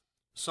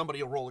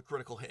somebody will roll a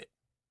critical hit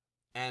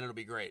and it'll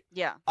be great.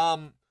 Yeah.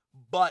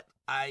 But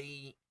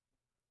the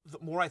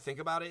more I think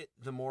about it,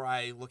 the more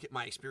I look at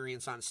my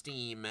experience on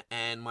Steam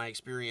and my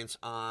experience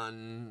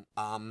on,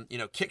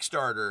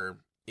 Kickstarter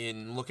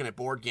in looking at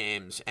board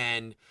games,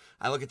 and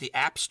I look at the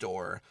App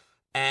Store,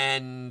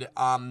 and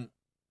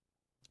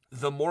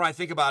the more I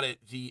think about it,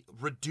 the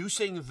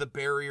reducing the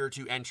barrier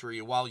to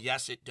entry, while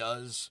yes, it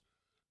does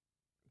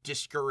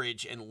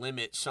discourage and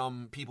limit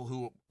some people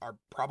who are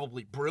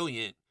probably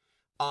brilliant,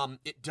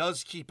 it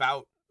does keep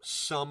out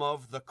some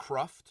of the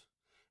cruft.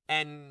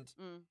 And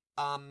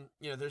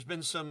there's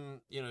been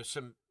some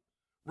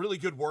really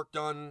good work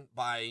done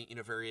by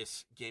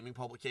various gaming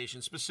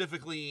publications.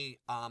 Specifically,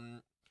 I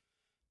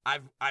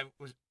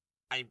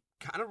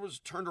kind of was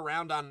turned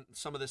around on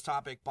some of this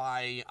topic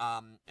by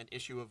an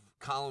issue of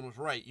Colin Was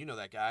Right. You know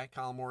that guy,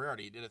 Colin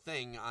Moriarty. He did a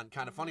thing on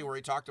Kind of Funny where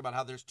he talked about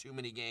how there's too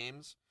many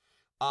games.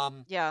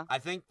 I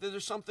think that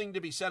there's something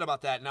to be said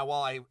about that. Now,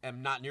 while I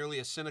am not nearly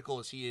as cynical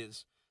as he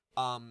is,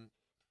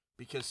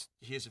 because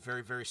he is a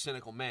very, very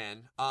cynical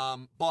man,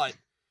 but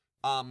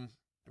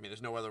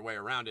there's no other way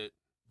around it.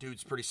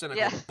 Dude's pretty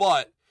cynical. Yeah.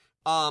 But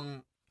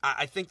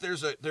I think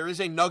there is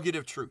a nugget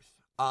of truth,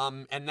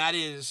 and that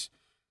is,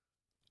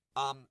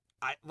 I'm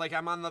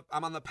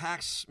on the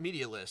PAX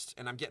media list,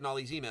 and I'm getting all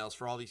these emails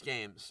for all these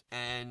games,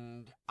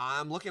 and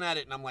I'm looking at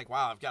it, and I'm like,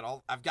 wow,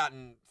 I've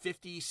gotten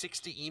 50,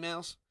 60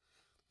 emails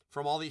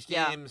from all these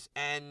games,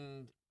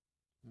 and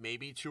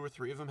maybe 2 or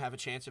 3 of them have a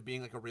chance of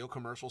being like a real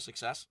commercial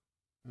success,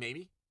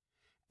 maybe,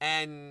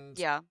 and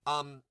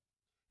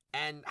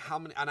and how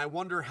many, and I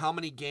wonder how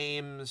many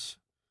games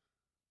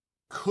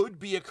could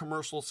be a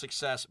commercial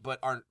success but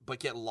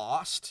get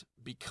lost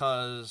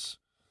because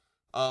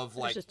of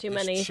there's just too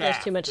many. There's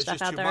too much stuff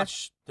out there.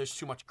 There's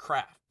too much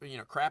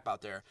crap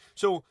out there.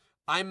 So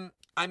I'm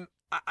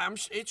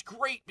it's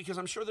great because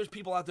I'm sure there's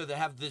people out there that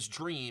have this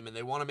dream and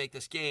they want to make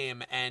this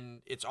game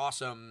and it's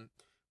awesome,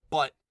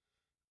 but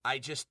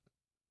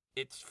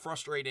it's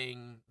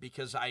frustrating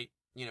because I'm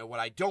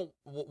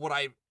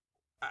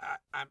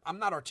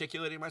not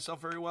articulating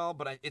myself very well,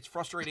 but it's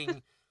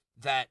frustrating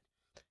that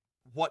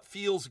what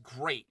feels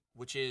great,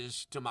 which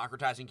is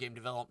democratizing game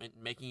development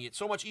and making it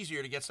so much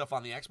easier to get stuff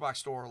on the Xbox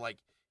store,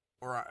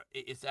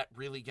 is that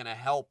really going to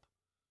help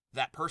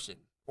that person?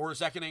 Or is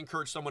that going to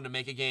encourage someone to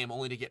make a game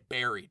only to get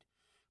buried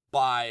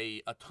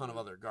by a ton of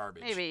other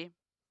garbage? Maybe.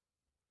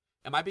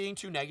 Am I being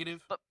too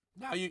negative?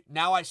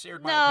 Now I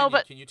shared my opinion.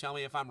 But... Can you tell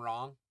me if I'm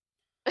wrong?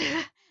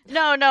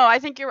 No. I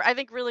think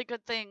really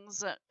good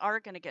things are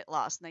going to get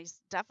lost, and they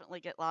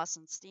definitely get lost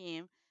in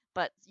Steam.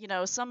 But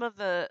some of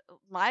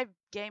my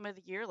game of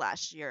the year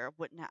last year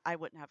I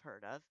wouldn't have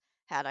heard of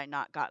had I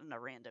not gotten a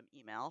random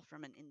email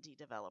from an indie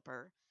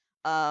developer.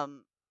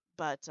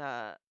 But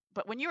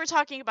when you were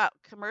talking about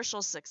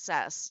commercial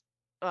success,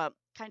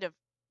 kind of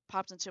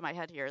popped into my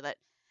head here that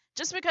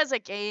just because a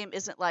game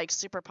isn't like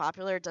super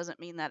popular doesn't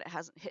mean that it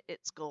hasn't hit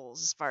its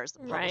goals as far as the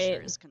publisher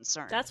Right. is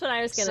concerned. That's what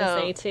I was going to So-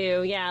 say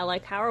too. Yeah,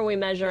 like how are we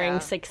measuring Yeah.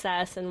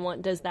 success and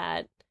what does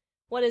that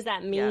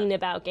mean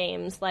about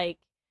games? Like,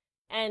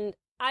 and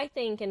I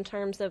think in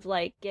terms of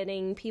like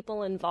getting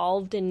people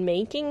involved in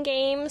making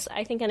games,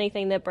 I think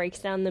anything that breaks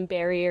down the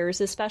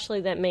barriers,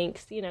 especially that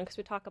makes, because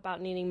we talk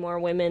about needing more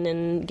women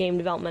in game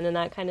development and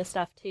that kind of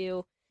stuff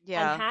too.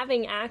 Yeah. And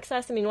having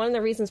access, I mean, one of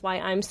the reasons why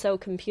I'm so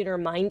computer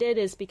minded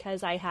is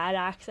because I had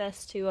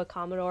access to a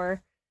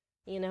Commodore,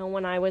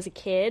 when I was a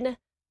kid.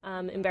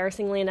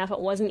 Embarrassingly enough, it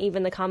wasn't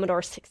even the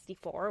Commodore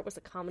 64. It was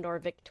a Commodore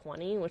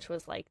VIC-20, which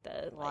was like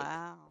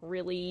Wow.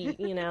 really,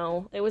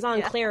 it was on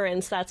Yeah.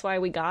 clearance. That's why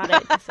we got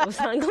it, 'cause it was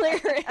on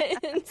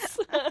clearance.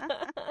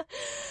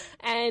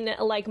 And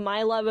like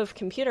my love of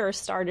computers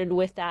started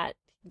with that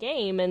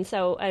game, and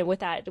so with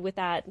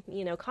that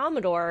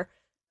Commodore.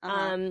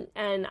 Uh-huh.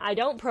 And I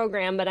don't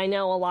program, but I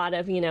know a lot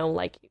of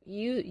like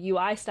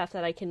UI stuff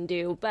that I can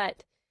do,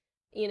 but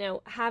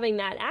having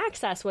that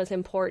access was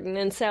important.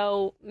 And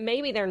so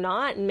maybe they're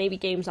not, and maybe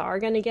games are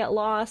going to get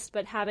lost,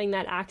 but having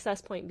that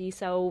access point be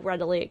so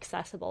readily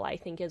accessible, I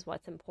think, is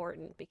what's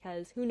important,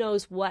 because who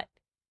knows what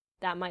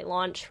that might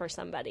launch for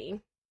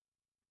somebody,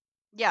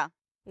 Yeah.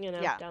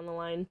 down the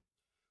line.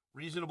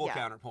 Reasonable Yeah.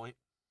 counterpoint.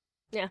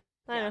 I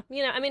don't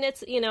know. I mean,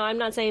 it's, I'm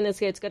not saying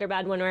it's good or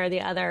bad one way or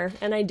the other.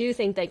 And I do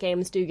think that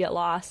games do get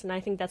lost. And I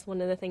think that's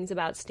one of the things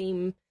about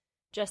Steam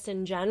just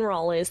in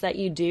general is that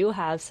you do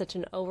have such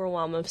an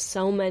overwhelm of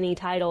so many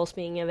titles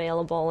being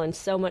available and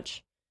so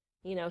much,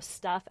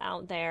 stuff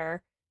out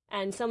there.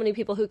 And so many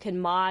people who can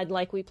mod,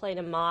 like we played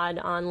a mod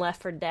on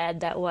Left 4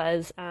 Dead that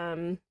was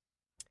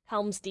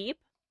Helm's Deep.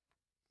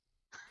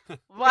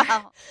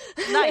 Wow.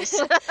 Nice.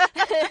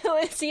 It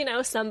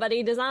was,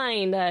 somebody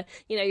designed,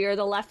 you're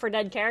the Left 4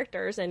 Dead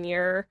characters and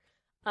you're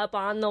up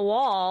on the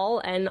wall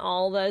and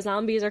all the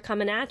zombies are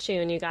coming at you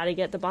and you got to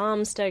get the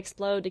bombs to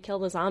explode to kill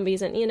the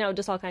zombies and,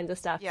 just all kinds of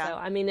stuff. Yeah. So,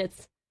 I mean,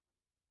 it's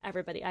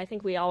everybody. I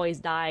think we always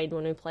died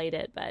when we played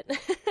it, but...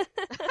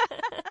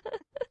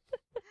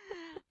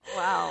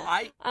 Wow.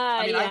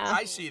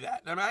 I see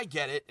that. I mean, I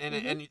get it. And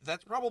Mm-hmm. and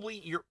that's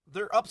probably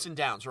there are ups and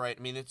downs, right?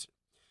 I mean, it's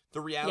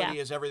the reality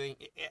is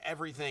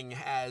everything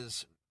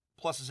has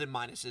pluses and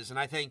minuses. And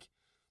I think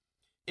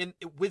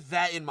with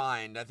that in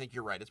mind, I think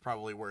you're right. It's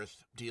probably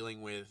worth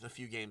dealing with a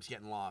few games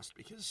getting lost,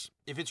 because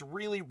if it's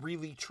really,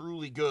 really,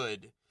 truly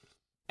good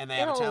and they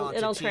have a talented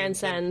it'll team, then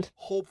transcend.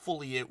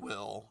 hopefully it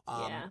will.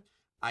 Yeah.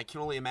 I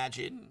can only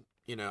imagine,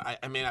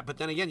 I mean, but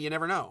then again, you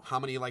never know how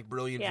many like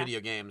brilliant video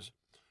games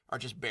are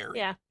just buried.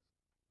 Yeah.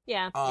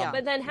 Yeah. Yeah.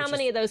 But then how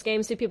many of those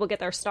games do people get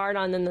their start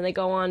on and then they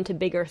go on to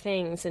bigger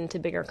things and to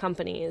bigger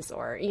companies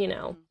or,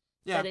 Yeah.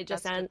 that it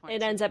just That's a good point, it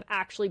too. ends up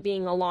actually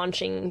being a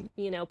launching,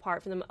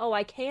 part for them. Oh,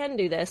 I can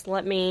do this.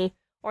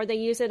 Or they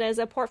use it as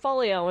a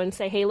portfolio and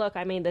say, hey, look,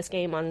 I made this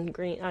game on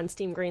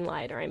Steam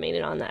Greenlight, or I made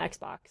it on the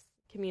Xbox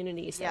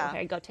community. So Yeah.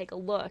 okay, go take a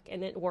look,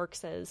 and it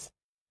works as,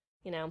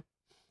 that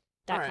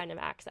Alright. kind of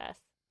access.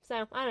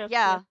 So I don't know.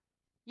 Yeah.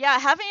 Yeah,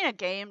 having a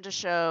game to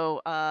show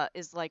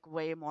is like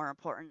way more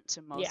important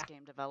to most Yeah.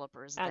 game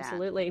developers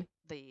Absolutely. than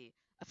the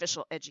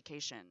official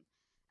education.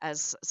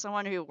 As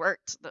someone who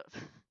worked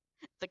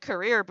the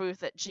career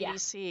booth at Yeah.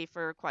 GDC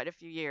for quite a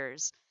few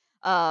years,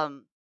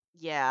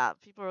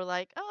 people were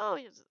like, "Oh,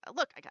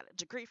 look, I got a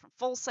degree from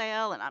Full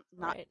Sail," and I'm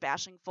not Right.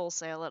 bashing Full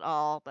Sail at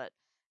all, but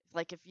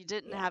like if you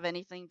didn't Yeah. have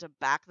anything to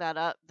back that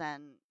up,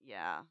 then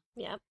yeah.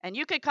 Yeah. And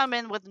you could come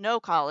in with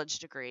no college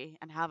degree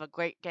and have a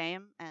great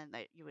game, and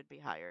you would be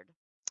hired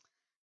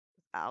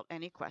without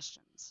any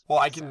questions. Well,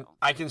 So,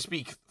 I can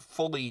speak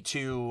fully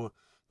to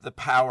the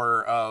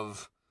power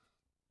of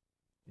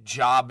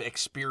job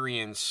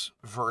experience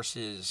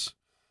versus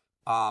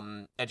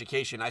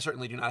education. I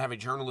certainly do not have a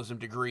journalism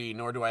degree,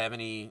 nor do I have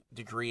any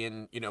degree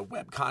in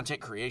web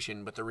content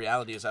creation. But the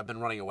reality is, I've been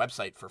running a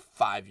website for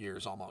 5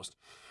 years almost,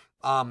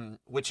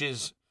 which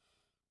is,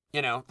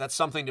 that's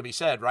something to be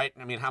said, right?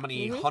 I mean, how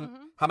many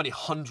how many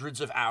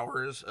hundreds of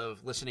hours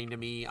of listening to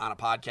me on a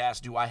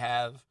podcast do I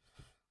have?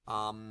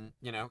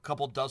 A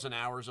couple dozen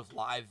hours of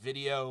live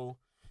video,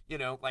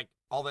 like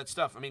all that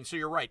stuff. I mean, so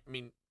you're right. I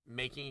mean,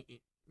 making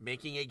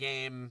a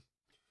game,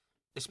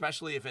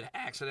 especially if it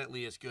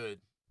accidentally is good,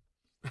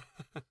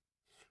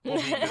 will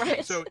be good.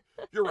 Right. So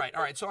you're right.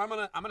 All right. So I'm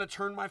gonna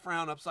turn my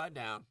frown upside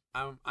down.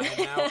 I am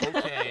now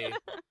okay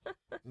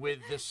with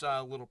this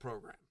little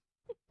program.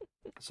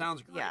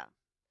 Sounds great. yeah,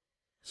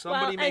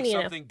 Somebody Well, and, make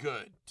something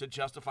good to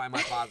justify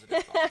my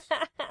positive thoughts.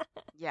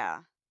 yeah.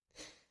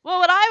 Well,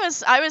 what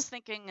I was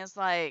thinking is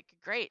like,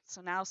 great.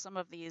 So now some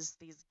of these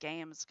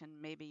games can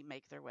maybe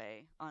make their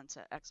way onto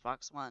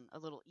Xbox One a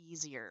little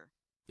easier,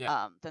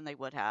 Yeah. than they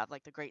would have,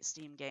 like the great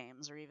Steam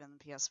games or even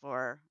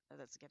PS4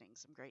 that's getting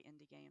some great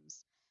indie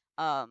games.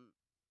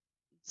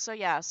 So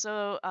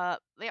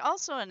they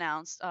also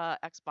announced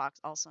Xbox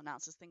also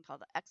announced this thing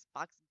called the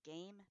Xbox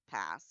Game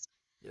Pass.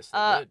 Yes,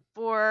 they did.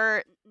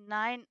 For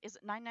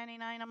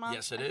 $9.99 a month?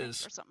 Yes, it I think,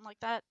 is. or something like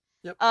that.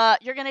 Yep.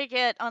 You're gonna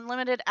get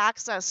unlimited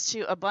access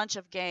to a bunch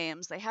of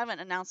games. They haven't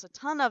announced a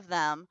ton of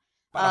them,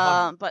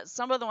 But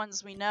some of the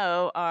ones we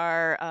know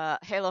are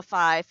Halo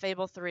 5,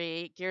 Fable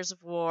 3, Gears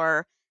of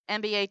War,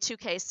 NBA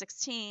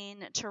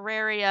 2K16,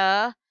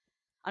 Terraria.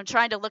 I'm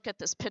trying to look at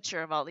this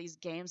picture of all these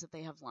games that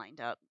they have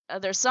lined up.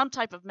 There's some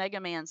type of Mega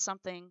Man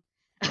something.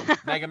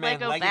 Mega Man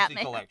Lego Legacy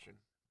Batman. Collection.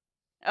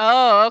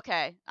 Oh,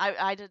 okay.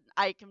 I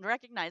can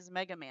recognize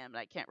Mega Man, but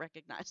I can't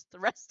recognize the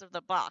rest of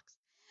the box.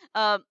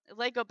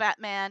 Lego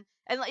Batman,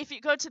 and if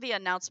you go to the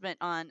announcement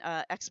on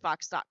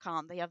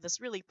Xbox.com, they have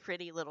this really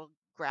pretty little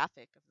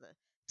graphic of the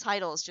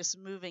titles just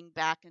moving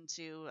back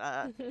into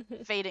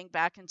fading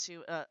back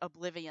into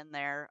oblivion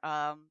there.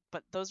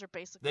 But those are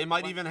basically They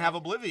might even have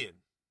Oblivion.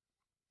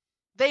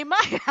 They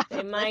might have They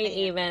Oblivion. might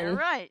even. You're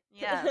right.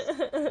 Yes.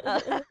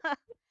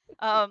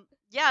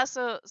 Yeah.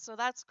 So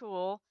that's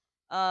cool.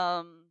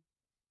 Yeah.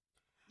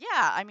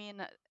 I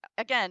mean,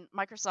 again,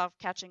 Microsoft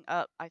catching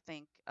up, I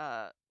think,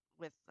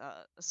 with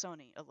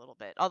Sony a little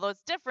bit. Although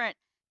it's different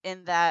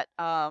in that,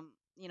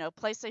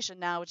 PlayStation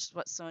Now, which is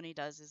what Sony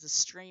does, is a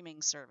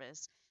streaming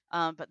service.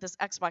 But this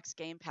Xbox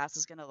Game Pass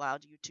is going to allow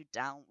you to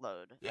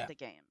download the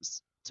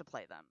games to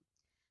play them.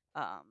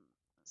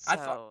 I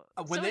thought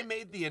when they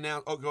made the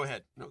announcement. Oh, go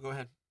ahead. No, go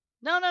ahead.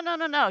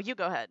 No. You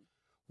go ahead.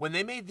 When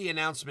they made the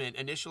announcement,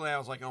 initially I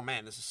was like, "Oh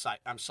man, this is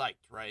I'm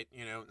psyched, right?"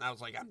 And I was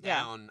like, "I'm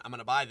down. I'm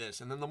gonna buy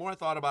this." And then the more I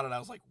thought about it, I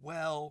was like,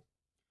 "Well,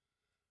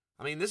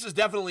 I mean, this is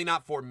definitely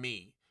not for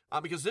me."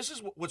 Because this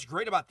is what's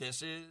great about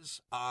this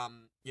is,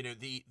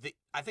 the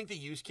I think the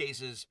use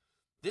cases.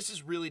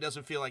 Really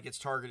doesn't feel like it's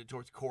targeted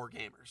towards core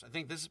gamers. I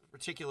think this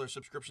particular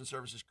subscription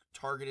service is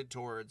targeted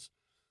towards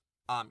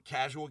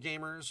casual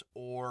gamers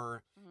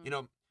or,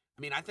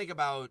 I think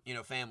about,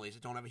 families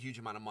that don't have a huge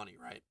amount of money,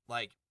 right?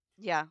 Like,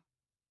 yeah,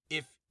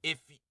 if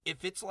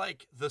it's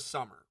like the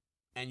summer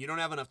and you don't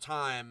have enough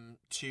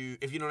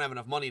if you don't have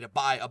enough money to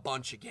buy a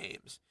bunch of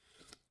games,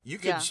 you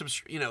could,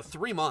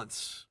 3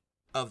 months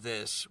of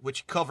this,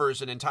 which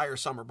covers an entire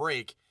summer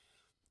break,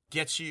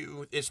 gets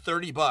you is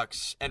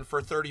 $30, and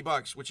for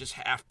 $30, which is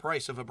half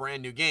price of a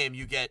brand new game,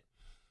 you get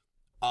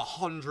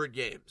 100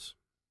 games.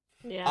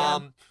 Yeah.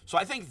 So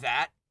I think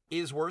that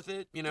is worth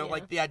it.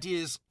 Like the idea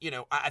is,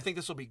 I think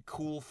this will be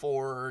cool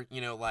for,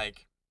 I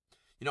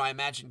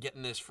imagine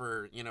getting this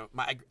for,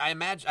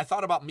 I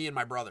thought about me and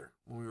my brother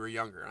when we were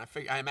younger, and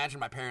I imagine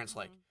my parents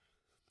like,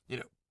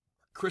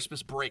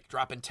 Christmas break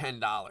dropping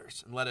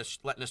 $10 and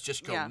letting us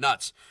just go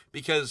nuts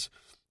because.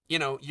 You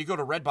go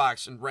to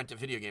Redbox and rent a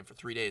video game for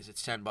 3 days.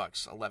 It's $10,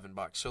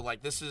 $11. So,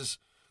 like, this is,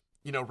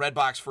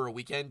 Redbox for a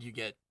weekend. You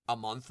get a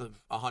month of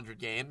 100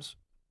 games.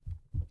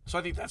 So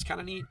I think that's kind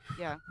of neat.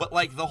 Yeah. But,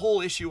 like, the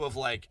whole issue of,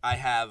 like, I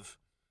have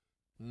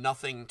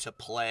nothing to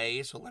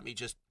play, so let me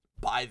just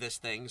buy this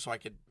thing so I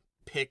could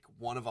pick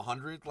one of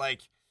 100.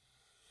 Like,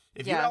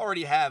 if you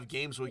already have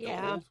games with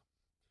gold,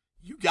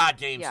 you got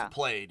games to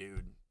play,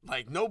 dude.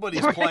 Like,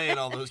 nobody's playing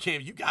all those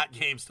games. You got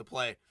games to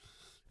play.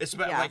 It's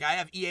about, like, I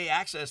have EA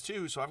access,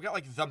 too, so I've got,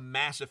 like, the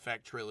Mass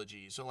Effect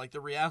trilogy. So, like, the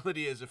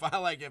reality is, if I,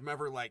 like, am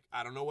ever, like,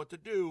 I don't know what to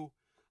do,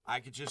 I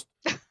could just,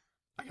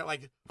 I got,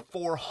 like,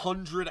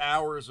 400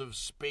 hours of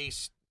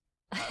space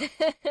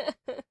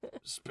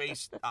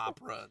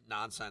opera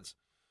nonsense.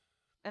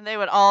 And they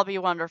would all be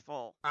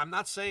wonderful. I'm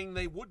not saying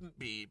they wouldn't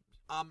be.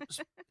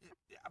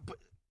 But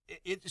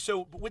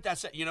with that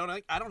said,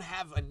 I don't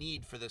have a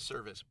need for this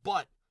service,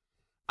 but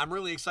I'm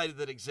really excited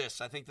that it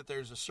exists. I think that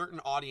there's a certain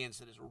audience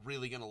that is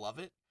really going to love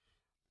it.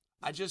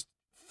 I just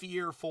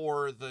fear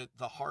for the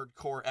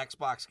hardcore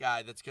Xbox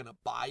guy that's going to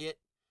buy it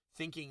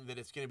thinking that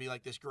it's going to be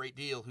like this great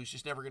deal who's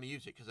just never going to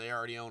use it because they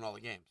already own all the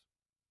games.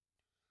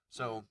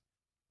 So,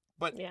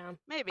 but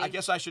maybe. I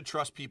guess I should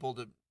trust people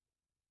to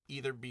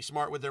either be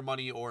smart with their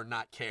money or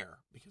not care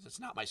because it's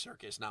not my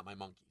circus, not my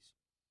monkeys.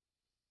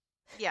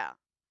 Yeah.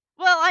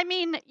 Well, I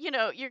mean,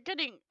 you're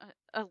getting,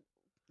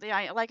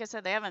 like I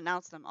said, they haven't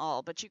announced them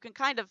all, but you can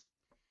kind of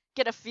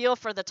get a feel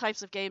for the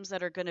types of games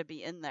that are going to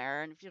be in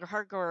there. And if you're a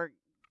hardcore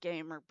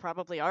gamer,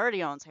 probably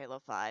already owns Halo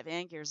 5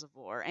 and Gears of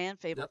War and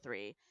Fable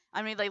 3.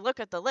 I mean, they look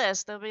at the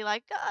list, they'll be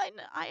like,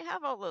 I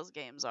have all those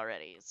games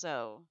already.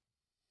 So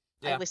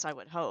at least I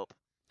would hope.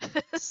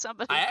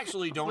 I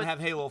actually don't have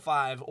Halo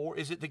 5, or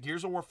is it the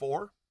Gears of War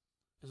 4?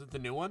 Is it the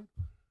new one?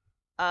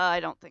 I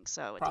don't think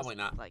so. Probably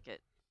not. Like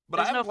it. But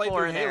I haven't played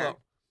through Halo.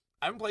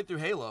 I haven't played through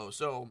Halo,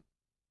 so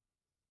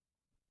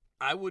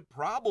I would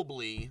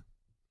probably,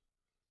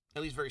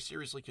 at least very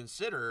seriously,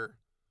 consider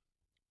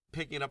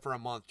picking it up for a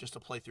month just to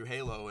play through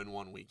Halo in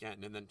one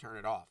weekend and then turn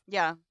it off.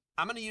 Yeah.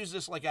 I'm going to use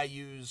this like I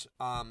use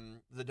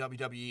the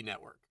WWE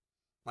Network.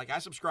 Like, I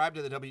subscribe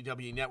to the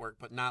WWE Network,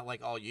 but not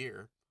like all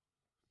year.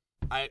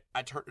 I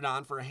turn it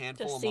on for a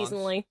handful just of months.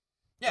 Seasonally.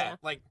 Yeah.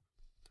 Like,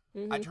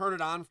 I turn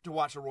it on to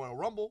watch the Royal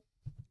Rumble,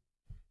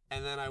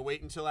 and then I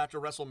wait until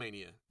after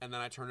WrestleMania, and then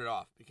I turn it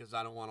off because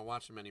I don't want to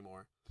watch them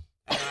anymore.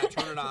 And then I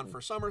turn it on for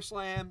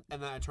SummerSlam,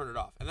 and then I turn it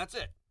off. And that's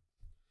it.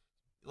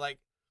 Like,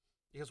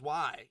 because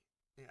why?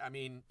 I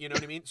mean, you know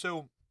what I mean?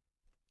 So,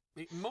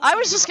 I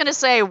was just going to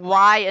say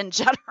why in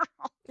general.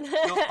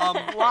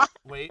 No,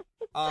 wait.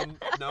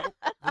 No,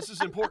 this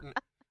is important.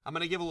 I'm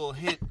going to give a little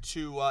hint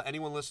to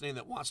anyone listening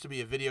that wants to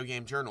be a video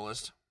game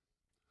journalist.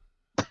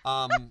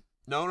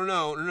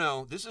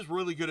 No. This is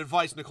really good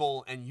advice,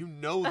 Nicole, and you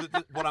know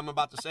that what I'm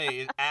about to say,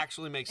 it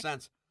actually makes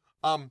sense.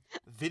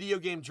 Video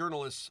game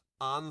journalists,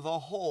 on the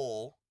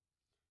whole,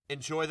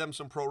 enjoy them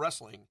some pro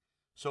wrestling.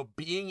 So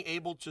being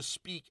able to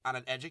speak on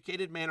an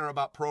educated manner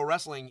about pro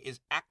wrestling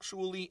is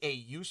actually a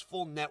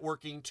useful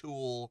networking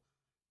tool.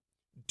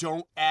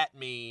 Don't at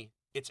me.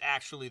 It's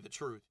actually the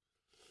truth.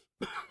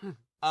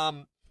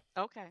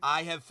 Okay.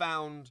 I have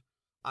found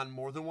on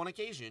more than one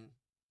occasion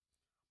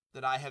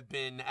that I have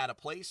been at a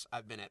place,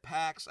 I've been at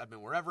PAX, I've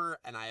been wherever,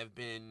 and I have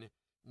been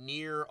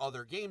near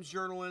other games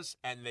journalists,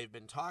 and they've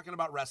been talking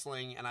about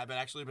wrestling, and I've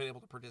actually been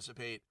able to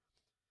participate.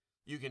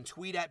 You can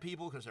tweet at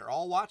people because they're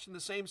all watching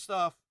the same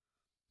stuff.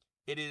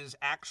 It is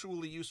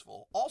actually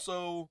useful.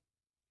 Also,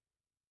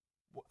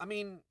 I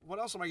mean, what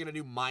else am I going to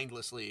do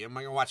mindlessly? Am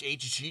I going to watch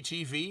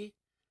HGTV?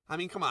 I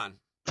mean, come on.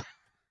 I'm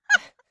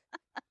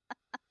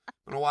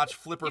going to watch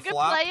Flip or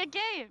Flop. You can play a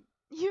game.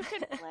 You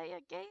can play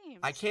a game.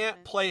 I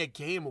can't play a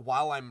game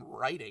while I'm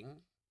writing.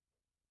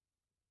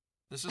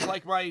 This is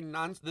like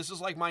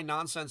my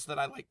nonsense that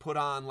I like put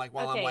on like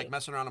while I'm like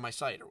messing around on my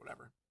site or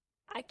whatever.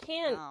 I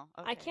can't. Oh,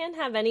 okay. I can't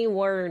have any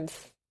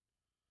words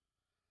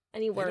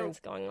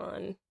going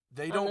on.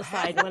 They on don't the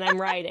have side when I'm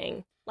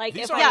writing. Like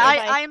These if are-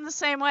 I am the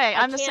same way.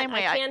 I'm the same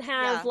way. I can't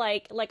have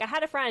like I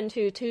had a friend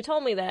who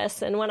told me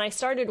this, and when I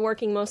started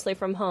working mostly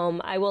from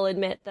home, I will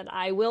admit that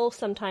I will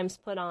sometimes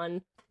put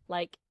on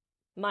like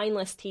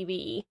mindless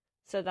TV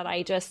so that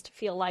I just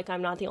feel like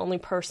I'm not the only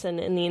person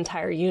in the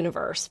entire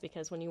universe,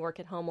 because when you work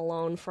at home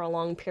alone for a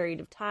long period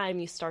of time,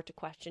 you start to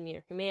question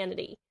your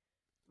humanity.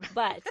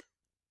 But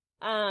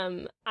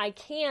I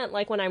can't,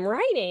 like when I'm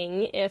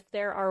writing, if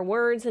there are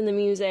words in the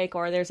music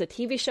or there's a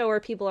TV show where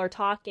people are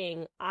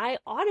talking, I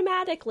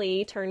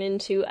automatically turn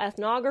into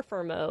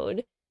ethnographer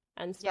mode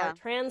and start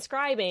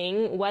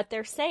transcribing what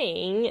they're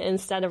saying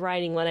instead of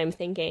writing what I'm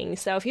thinking.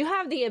 So if you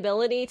have the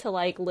ability to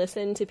like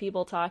listen to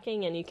people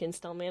talking and you can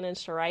still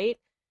manage to write,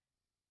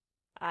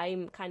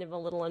 I'm kind of a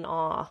little in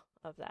awe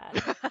of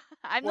that.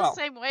 I'm the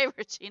same way,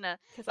 Regina.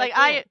 'Cause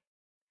Like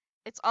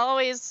it's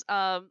always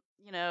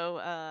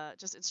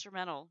just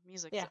instrumental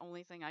music. Yeah. Is the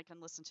only thing I can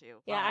listen to. Yeah,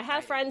 while I I'm have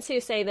writing. friends who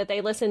say that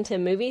they listen to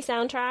movie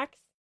soundtracks,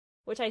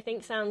 which I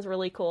think sounds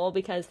really cool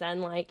because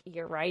then like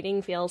your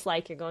writing feels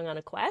like you're going on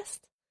a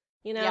quest,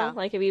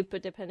 like if you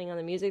put depending on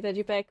the music that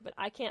you pick. But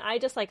I can't. I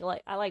just like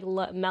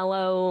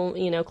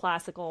mellow,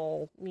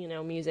 classical,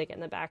 music in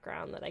the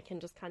background that I can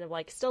just kind of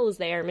like still is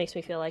there. It makes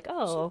me feel like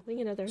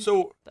there's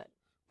but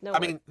no. I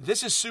mean,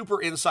 this is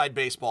super inside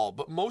baseball,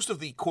 but most of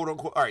the quote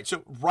unquote, all right,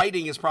 so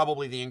writing is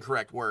probably the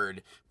incorrect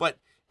word, but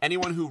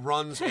anyone who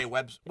runs a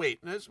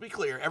let's be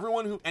clear.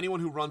 Anyone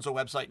who runs a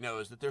website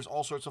knows that there's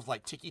all sorts of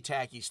like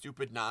ticky-tacky,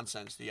 stupid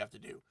nonsense that you have to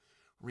do.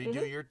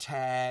 Redo your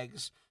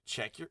tags,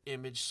 check your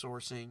image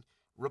sourcing,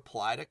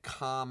 reply to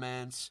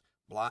comments,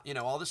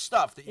 all this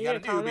stuff that you got to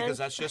do because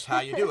that's just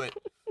how you do it.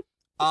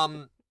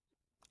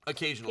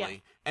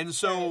 Occasionally. Yeah. And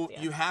so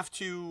you have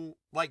to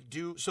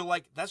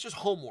that's just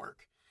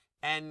homework.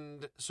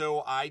 And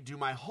so I do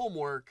my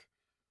homework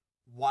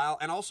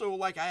and also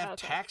like I have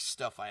tax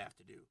stuff I have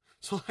to do.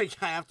 So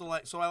like I have to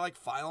I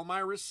file my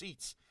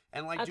receipts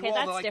and do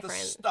all the the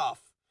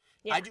stuff.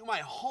 Yeah. I do my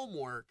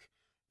homework,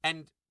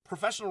 and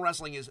professional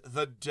wrestling is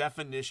the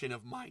definition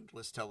of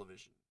mindless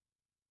television.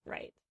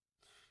 Right.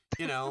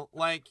 And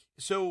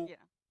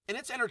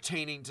it's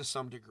entertaining to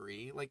some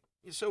degree.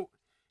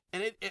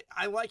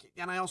 I like it,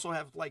 and I also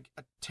have like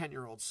a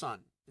 10-year-old son.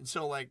 And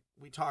so like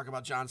we talk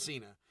about John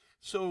Cena.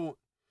 So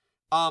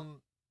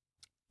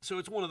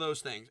it's one of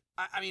those things.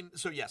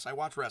 Yes, I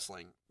watch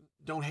wrestling.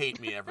 Don't hate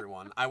me,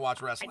 everyone. I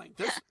watch wrestling.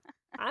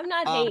 I'm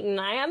not hating.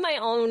 I have my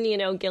own,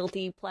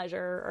 guilty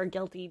pleasure or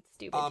guilty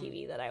stupid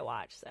TV that I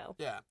watch. So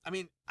yeah,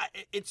 and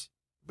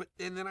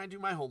then I do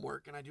my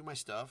homework and I do my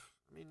stuff.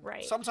 I mean,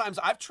 right. Sometimes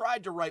I've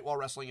tried to write while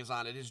wrestling is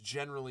on. It is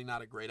generally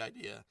not a great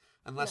idea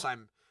unless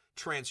I'm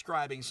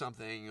transcribing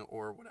something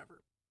or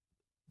whatever.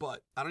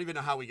 But I don't even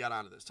know how we got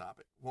onto this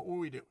topic. What were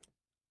we doing?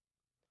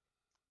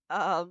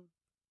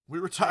 We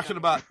were talking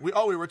about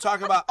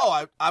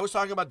I was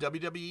talking about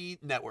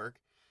WWE Network.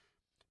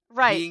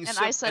 Right, and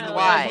I said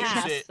why.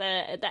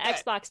 The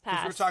Xbox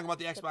Pass. We were talking about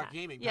the Xbox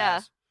Gaming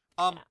Pass.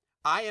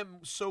 I am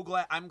so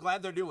glad. I'm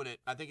glad they're doing it.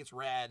 I think it's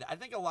rad. I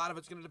think a lot of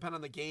it's going to depend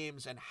on the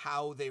games and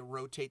how they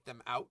rotate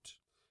them out.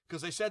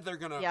 Because they said they're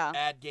going to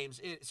add games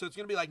in. So it's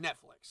going to be like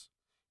Netflix.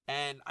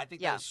 And I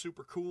think that's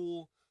super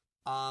cool.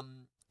 I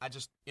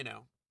just, I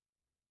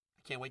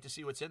can't wait to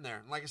see what's in there.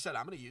 And like I said,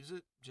 I'm going to use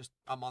it just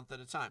a month at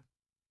a time.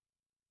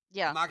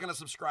 Yeah. I'm not going to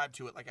subscribe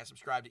to it like I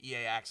subscribe to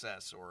EA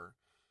Access or,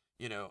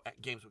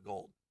 Games with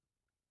Gold.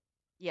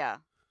 Yeah.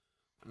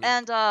 I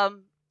mean,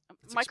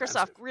 Microsoft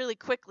expensive. really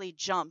quickly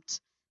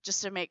jumped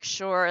just to make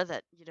sure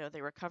that,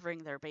 they were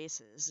covering their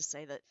bases, to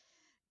say that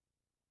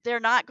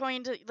they're not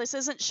going to, this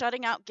isn't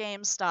shutting out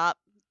GameStop.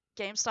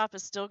 GameStop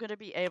is still going to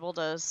be able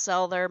to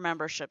sell their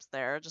memberships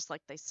there, just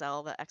like they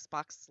sell the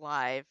Xbox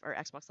Live or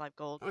Xbox Live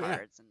Gold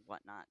cards and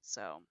whatnot.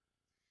 So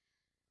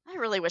I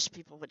really wish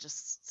people would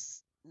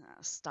just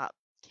stop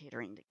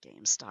catering to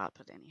GameStop,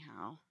 but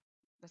anyhow.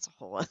 that's a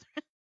whole other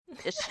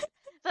issue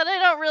that I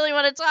don't really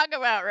want to talk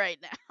about right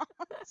now.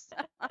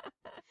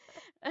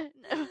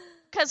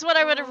 Because what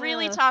I would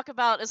really talk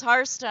about is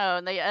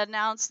Hearthstone. They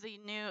announced the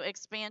new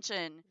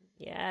expansion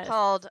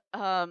called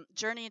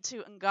Journey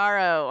to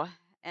Ungaro,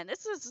 and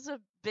this is a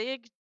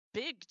big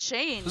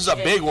change. This is a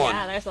big one.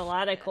 Yeah, there's a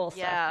lot of cool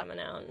stuff coming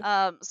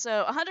out.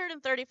 So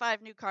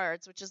 135 new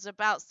cards, which is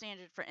about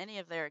standard for any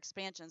of their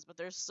expansions, but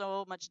there's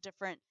so much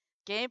different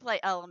gameplay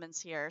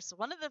elements here. So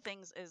one of the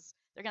things is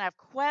they're gonna have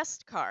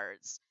quest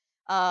cards,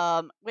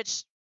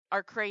 which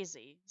are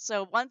crazy.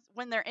 So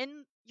when they're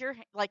in your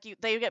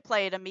they get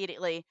played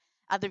immediately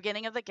at the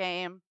beginning of the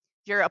game.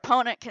 Your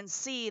opponent can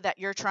see that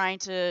you're trying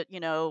to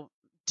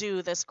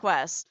do this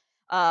quest.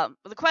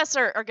 The quests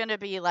are going to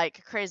be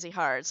like crazy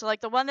hard. So like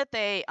the one that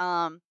they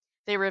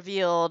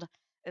revealed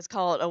is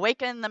called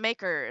Awaken the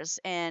Makers,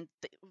 and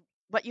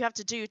what you have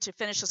to do to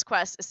finish this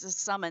quest is to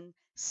summon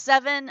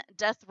 7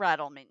 Death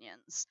Rattle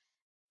minions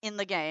in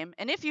the game.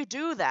 And if you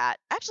do that,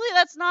 actually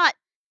it's not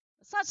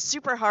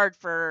super hard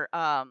for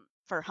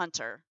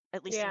Hunter,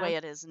 at least the way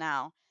it is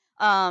now.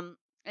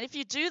 And if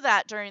you do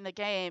that during the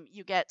game,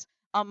 you get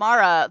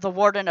Amara, the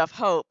Warden of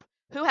Hope,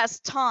 who has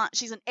taunt.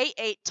 She's an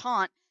 8/8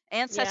 taunt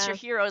and sets your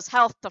hero's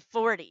health to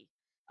 40.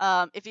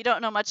 If you don't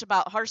know much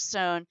about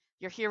Hearthstone,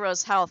 your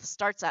hero's health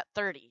starts at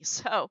 30.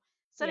 So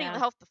setting the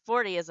health to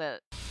 40 is a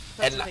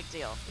big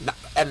deal.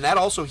 And that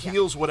also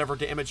heals whatever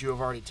damage you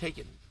have already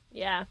taken.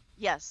 Yeah.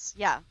 Yes.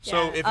 Yeah.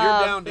 So if you're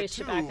down to boost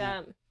 2, you back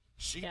up.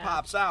 she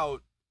pops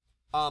out.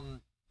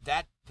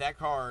 That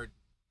card.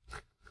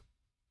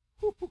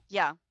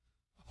 Yeah.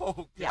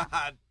 Oh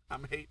God,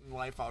 I'm hating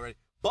life already.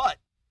 But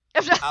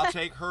I'll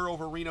take her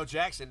over Reno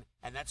Jackson,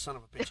 and that son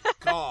of a bitch is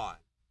gone.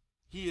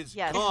 He is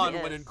gone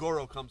when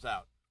Ungaro comes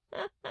out.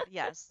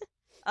 Yes.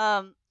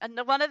 And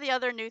one of the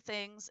other new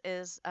things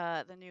is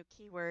the new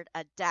keyword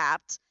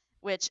adapt,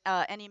 which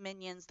any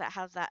minions that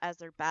have that as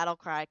their battle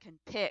cry can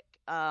pick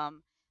a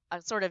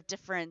sort of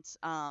different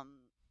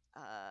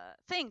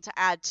thing to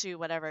add to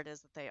whatever it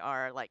is that they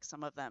are, like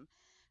some of them.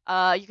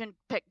 You can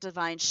pick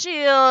Divine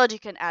Shield, you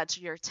can add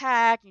to your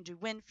attack, you can do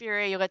Wind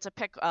Fury, you'll get to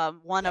pick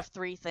one of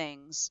 3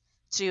 things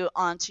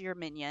onto your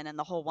minion, and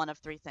the whole one of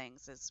 3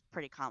 things is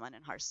pretty common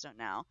in Hearthstone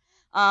now.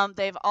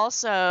 They've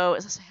also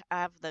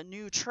have the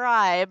new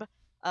tribe,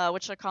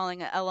 which they're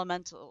calling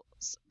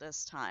elementals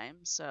this time.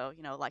 So,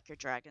 like your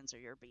dragons or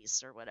your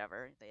beasts or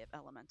whatever, they have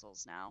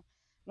elementals now.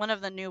 One of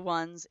the new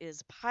ones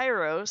is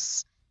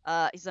Pyros.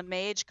 He's a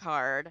mage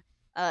card.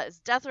 His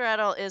death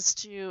rattle is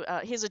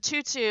he's a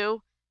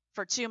 2/2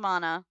 for 2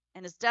 mana,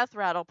 and his death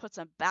rattle puts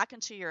him back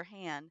into your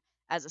hand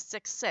as a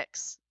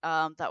 6/6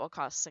 that will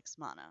cost 6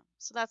 mana.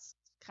 So that's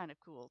kind of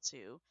cool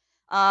too.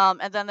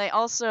 And then they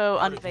also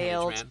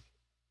unveiled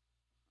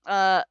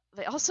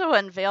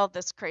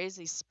this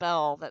crazy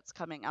spell that's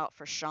coming out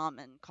for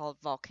Shaman called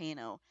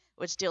Volcano,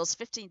 which deals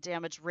 15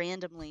 damage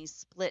randomly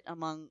split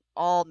among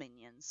all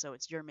minions. So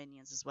it's your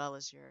minions as well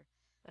as your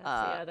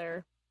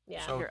your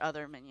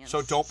other minions.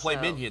 So don't play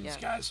minions,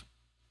 guys.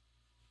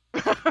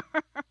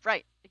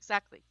 Right,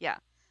 exactly. Yeah.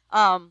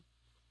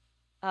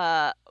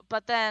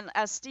 But then,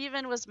 as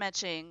Steven was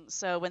mentioning,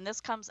 so when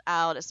this comes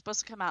out, it's supposed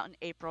to come out in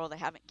April. They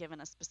haven't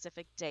given a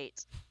specific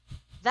date.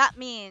 That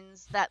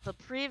means that the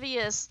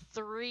previous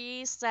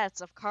 3 sets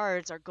of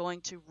cards are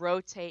going to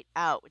rotate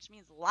out, which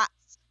means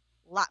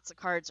lots of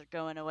cards are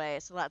going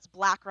away. So that's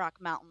Blackrock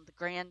Mountain, the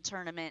Grand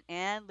Tournament,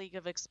 and League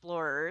of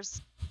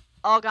Explorers,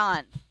 all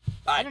gone.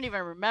 I don't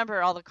even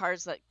remember all the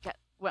cards that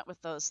went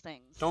with those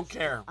things. Don't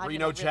care.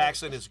 Reno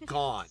Jackson is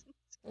gone.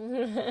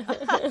 Reno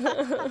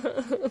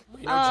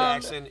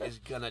Jackson is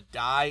gonna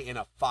die in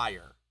a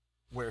fire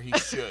where he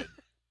should.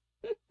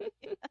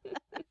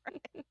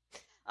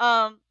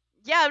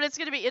 Yeah, but it's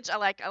gonna be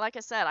like I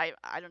said,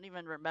 I don't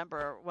even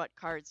remember what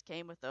cards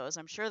came with those.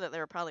 I'm sure that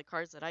there are probably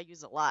cards that I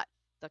use a lot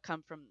that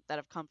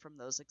have come from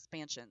those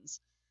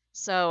expansions.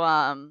 So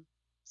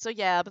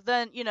yeah, but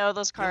then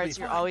those cards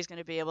you're always going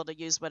to be able to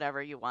use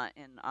whatever you want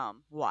in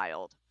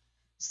Wild.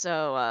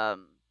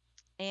 So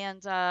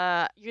and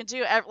you can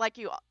do like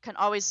you can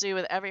always do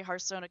with every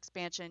Hearthstone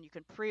expansion. You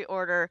can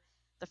pre-order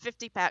the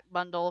 50-pack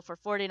bundle for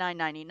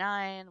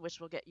 $49.99, which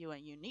will get you a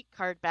unique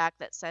card back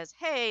that says,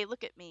 "Hey,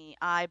 look at me,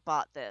 I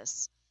bought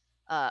this,"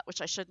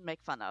 which I shouldn't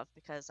make fun of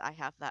because I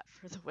have that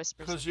for the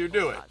Whispers. Because you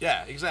do it,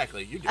 yeah,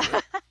 exactly, you do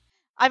it.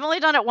 I've only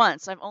done it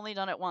once. And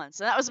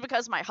that was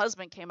because my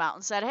husband came out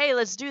and said, "Hey,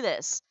 let's do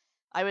this."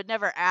 I would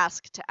never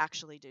ask to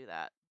actually do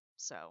that.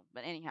 So,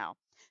 but anyhow.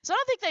 So I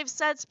don't think they've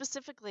said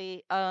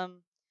specifically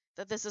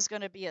that this is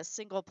going to be a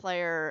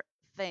single-player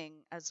thing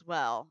as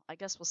well. I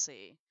guess we'll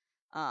see.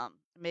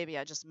 Maybe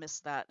I just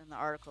missed that in the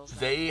articles.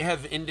 They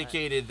have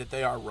indicated that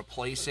they are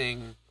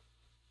replacing...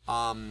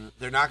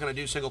 they're not going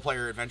to do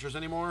single-player adventures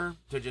anymore.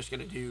 They're just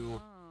going to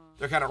do...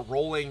 They're kind of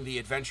rolling the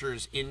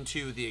adventures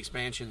into the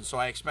expansion, so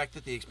I expect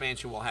that the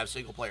expansion will have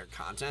single-player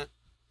content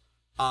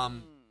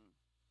that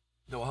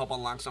will help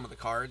unlock some of the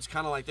cards.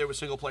 Kind of like there was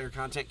single-player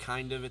content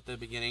kind of at the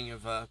beginning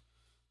of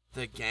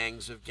the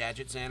Gangs of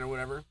Gadget Zan or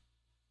whatever.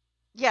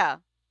 Yeah.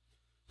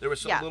 There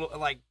was some little,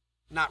 like,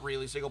 not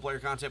really single-player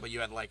content, but you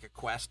had, like, a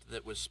quest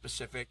that was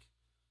specific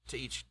to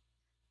each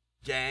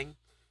gang.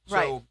 So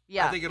Right.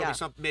 Yeah, I think it'll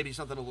yeah. be maybe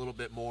something a little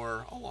bit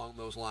more along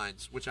those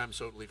lines, which I'm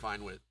totally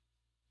fine with.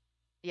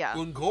 Yeah.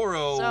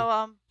 Ungoro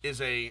So, is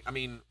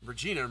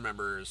Regina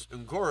remembers,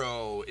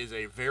 Ungoro is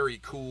a very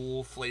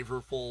cool,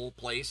 flavorful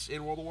place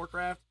in World of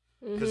Warcraft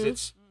because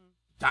it's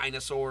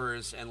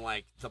dinosaurs and,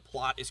 like, the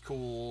plot is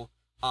cool.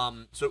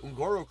 So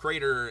Ungoro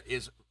Crater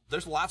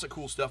there's lots of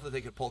cool stuff that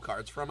they could pull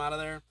cards from out of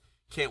there.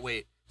 Can't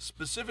wait.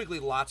 Specifically,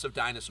 lots of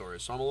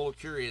dinosaurs. So I'm a little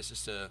curious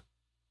as to,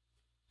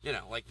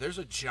 like, there's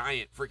a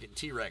giant freaking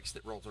T-Rex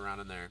that rolls around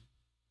in there.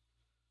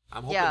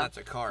 I'm hoping that's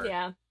a card.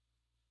 Yeah.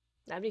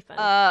 That'd be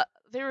fun.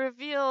 They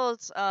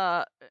revealed,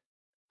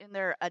 in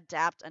their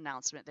Adapt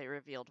announcement, they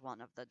revealed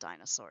one of the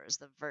dinosaurs,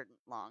 the verdant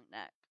long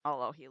neck,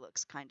 although he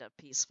looks kind of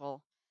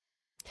peaceful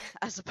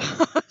as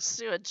opposed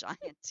to a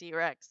giant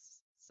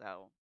T-Rex.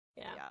 So,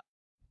 yeah.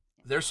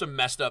 There's some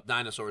messed up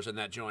dinosaurs in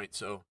that joint,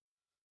 so.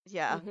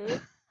 Yeah.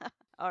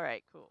 All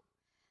right, cool.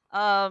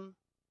 All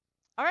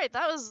right,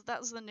 that was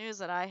the news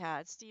that I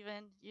had.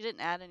 Steven, you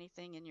didn't add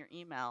anything in your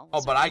email.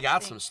 Oh, but I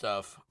got some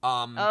stuff.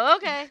 Oh,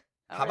 okay.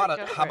 How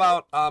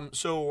about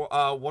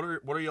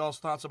what are y'all's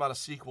thoughts about a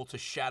sequel to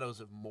Shadows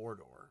of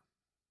Mordor?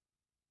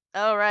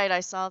 Oh, right, I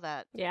saw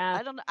that.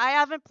 Yeah. I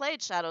haven't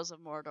played Shadows of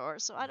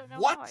Mordor, so I don't know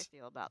how I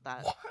feel about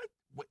that.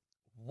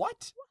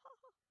 What?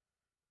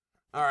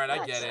 All right,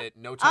 I get it.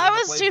 No time. I to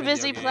was play too video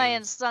busy games.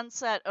 playing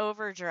Sunset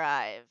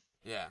Overdrive.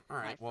 Yeah. All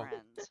right. My Well,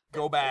 friend.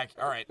 go back.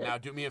 All right. Now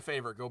do me a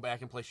favor. Go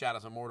back and play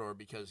Shadows of Mordor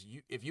because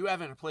if you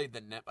haven't played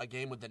a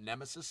game with the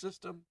Nemesis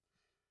system,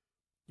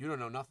 you don't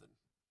know nothing.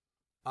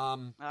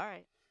 All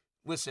right.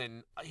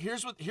 Listen.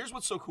 Here's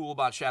what's so cool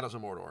about Shadows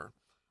of Mordor.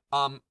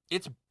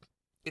 It's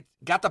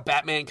got the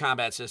Batman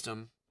combat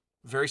system,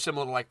 very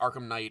similar to like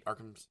Arkham Knight,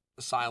 Arkham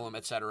Asylum,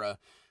 etc.,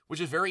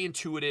 which is very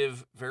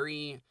intuitive,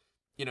 very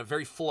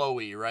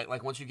flowy, right?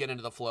 Like once you get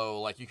into the flow,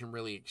 like you can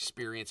really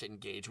experience it,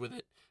 engage with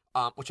it,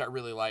 which I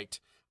really liked.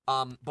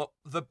 But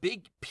the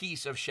big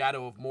piece of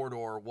Shadow of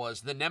Mordor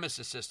was the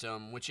Nemesis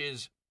system, which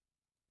is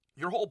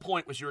your whole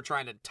point was you were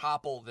trying to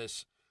topple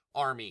this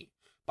army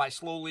by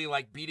slowly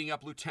like beating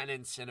up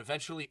lieutenants and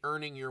eventually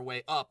earning your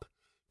way up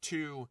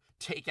to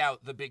take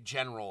out the big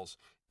generals.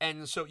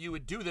 And so you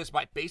would do this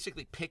by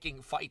basically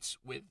picking fights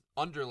with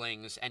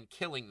underlings and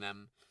killing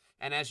them.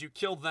 And as you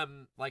killed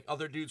them, like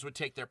other dudes would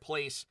take their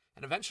place,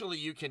 and eventually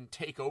you can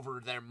take over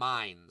their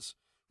minds,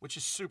 which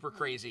is super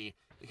crazy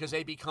because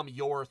they become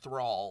your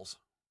thralls.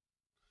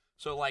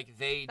 So like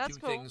That's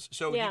cool. Things.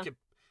 So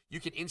you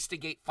can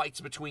instigate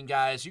fights between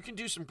guys. You can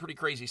do some pretty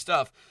crazy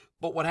stuff.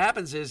 But what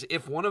happens is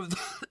if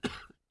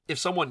if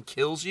someone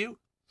kills you,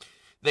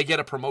 they get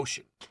a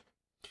promotion.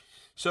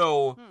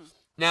 So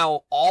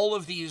now all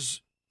of these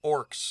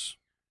orcs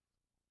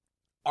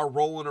are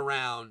rolling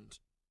around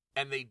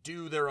and they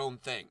do their own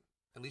thing,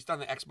 at least on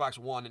the Xbox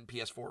One and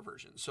PS4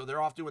 version. So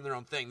they're off doing their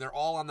own thing. They're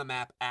all on the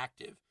map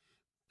active.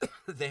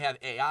 They have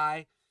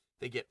AI,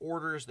 they get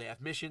orders, they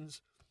have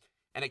missions,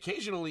 and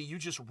occasionally you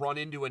just run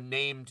into a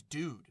named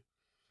dude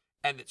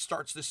and it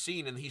starts the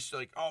scene and he's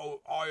like,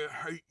 "Oh, I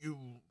hate you,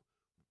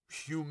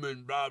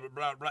 human, blah, blah,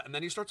 blah, blah." And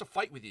then he starts a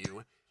fight with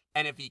you,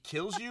 and if he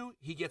kills you,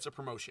 he gets a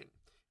promotion.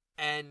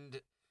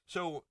 And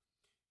so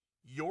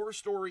your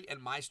story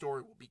and my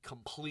story will be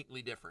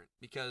completely different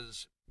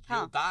because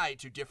you'll die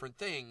to different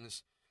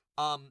things.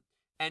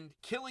 And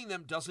killing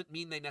them doesn't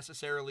mean they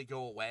necessarily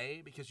go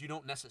away because you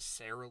don't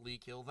necessarily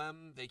kill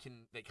them. They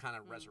kind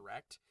of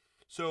resurrect.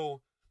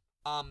 So,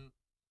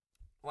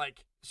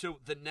 so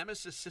the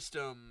Nemesis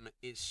system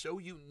is so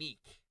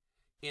unique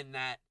in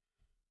that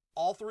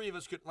all three of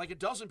us could, like a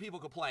dozen people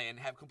could play and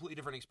have completely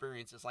different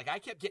experiences. Like I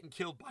kept getting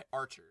killed by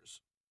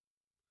archers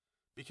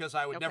because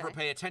I would never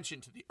pay attention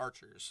to the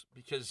archers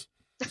because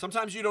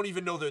sometimes you don't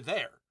even know they're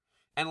there.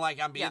 And,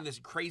 like, I'm being this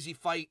crazy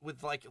fight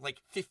with, like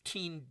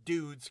 15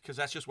 dudes, because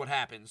that's just what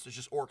happens. There's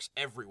just orcs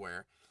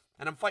everywhere.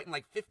 And I'm fighting,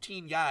 like,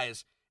 15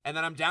 guys, and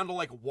then I'm down to,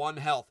 like, 1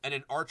 health, and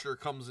an archer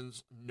comes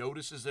and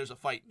notices there's a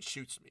fight and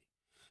shoots me.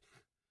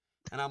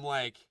 And I'm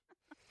like,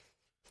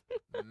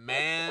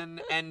 man.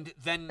 And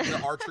then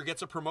the archer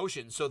gets a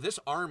promotion. So this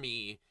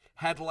army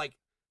had, like,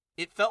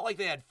 it felt like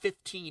they had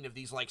 15 of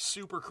these, like,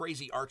 super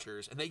crazy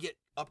archers, and they get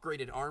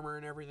upgraded armor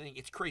and everything.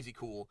 It's crazy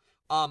cool.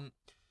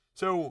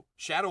 So,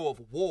 Shadow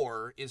of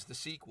War is the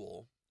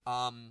sequel,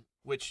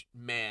 which,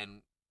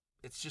 man,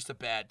 it's just a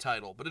bad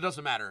title, but it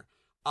doesn't matter.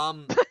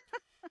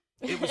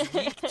 It was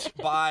leaked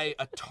by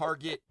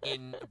Target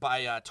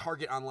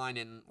Online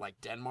in,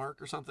 like,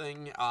 Denmark or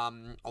something,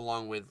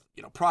 along with,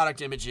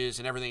 product images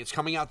and everything. It's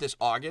coming out this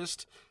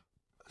August.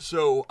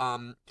 So,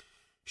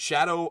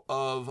 Shadow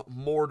of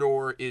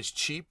Mordor is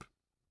cheap.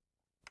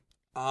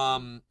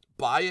 Buy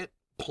it,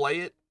 play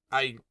it.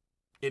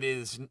 It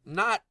is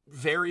not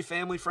very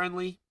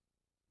family-friendly.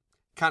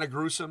 Kind of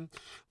gruesome,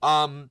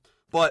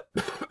 but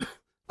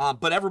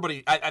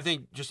everybody, I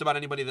think just about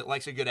anybody that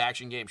likes a good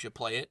action game should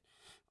play it.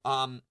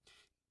 I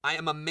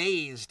am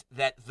amazed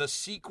that the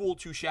sequel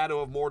to Shadow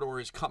of Mordor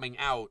is coming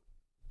out,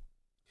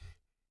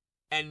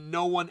 and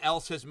no one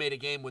else has made a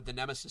game with the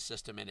Nemesis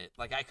system in it.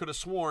 Like, I could have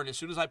sworn as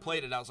soon as I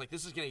played it, I was like,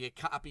 this is going to get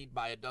copied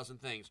by a dozen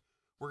things.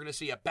 We're going to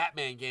see a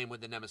Batman game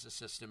with the Nemesis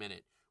system in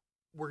it.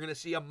 We're going to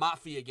see a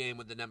Mafia game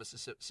with the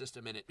Nemesis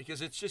system in it,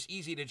 because it's just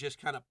easy to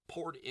just kind of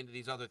port it into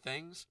these other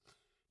things.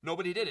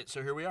 Nobody did it,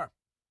 so here we are.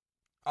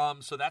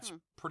 So that's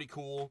pretty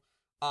cool.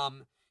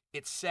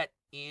 It's set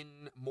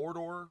in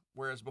Mordor,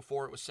 whereas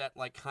before it was set,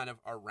 like, kind of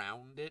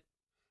around it.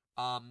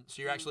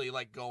 So you're actually,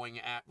 like, going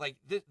at, like,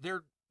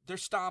 they're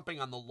stomping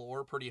on the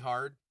lore pretty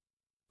hard.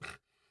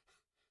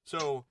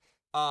 So,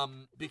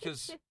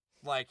 because,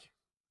 like,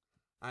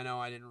 I know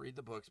I didn't read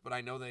the books, but I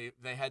know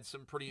they had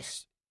some pretty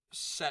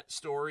set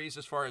stories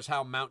as far as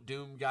how Mount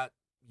Doom got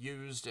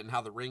used and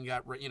how the ring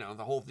got,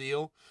 the whole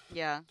deal.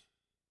 Yeah.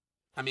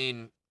 I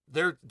mean,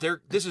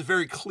 this is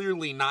very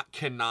clearly not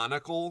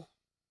canonical,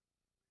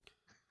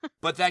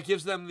 but that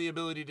gives them the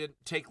ability to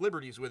take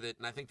liberties with it,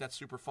 and I think that's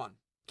super fun.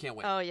 Can't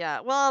wait. Oh,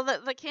 yeah. Well,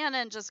 the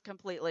canon just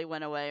completely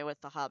went away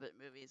with the Hobbit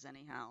movies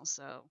anyhow,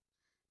 so,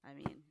 I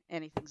mean,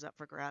 anything's up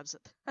for grabs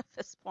at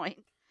this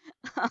point.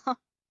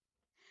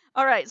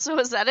 All right, so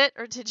is that it,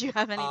 or did you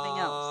have anything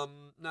else?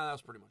 No, that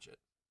was pretty much it.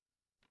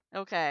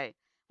 Okay.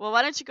 Well,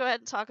 why don't you go ahead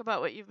and talk about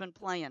what you've been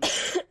playing?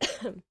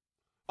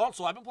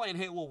 Also, I've been playing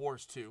Halo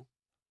Wars 2.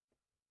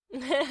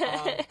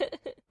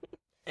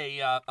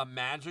 A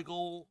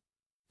magical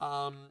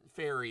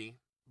fairy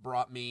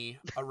brought me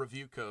a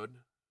review code.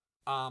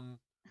 And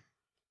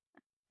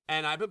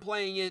I've been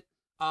playing it.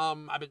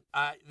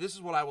 This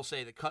is what I will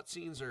say. The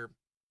cutscenes are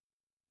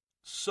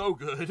so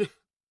good.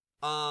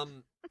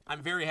 I'm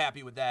very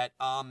happy with that.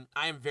 I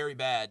am very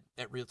bad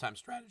at real-time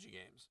strategy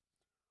games.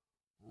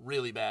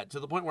 Really bad. To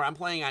the point where I'm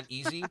playing on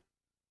easy.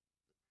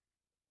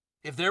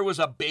 If there was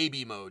a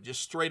baby mode,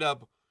 just straight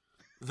up,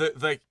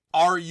 the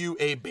are you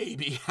a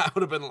baby? I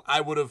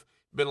would have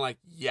been like,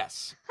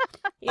 yes.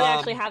 You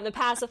actually have the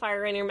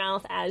pacifier in your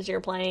mouth as you're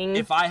playing.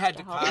 If I had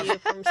to help you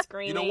from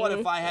screaming. You know what?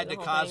 If I had to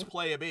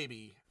cosplay a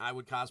baby, I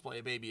would cosplay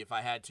a baby if I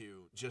had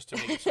to, just to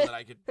make it so that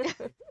I could.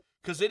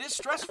 Because it is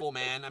stressful,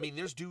 man. I mean,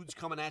 there's dudes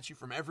coming at you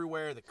from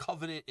everywhere. The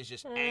Covenant is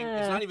just angry.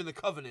 It's not even the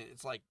Covenant.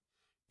 It's like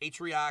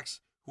Atriox,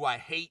 who I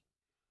hate.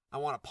 I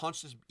want to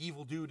punch this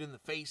evil dude in the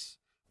face.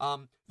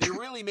 They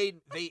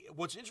really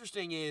what's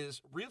interesting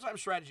is real-time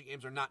strategy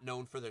games are not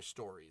known for their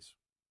stories.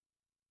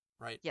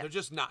 Right? Yeah. They're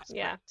just not.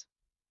 Yeah.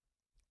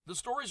 The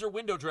stories are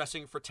window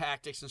dressing for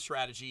tactics and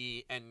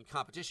strategy and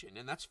competition,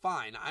 and that's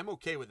fine. I'm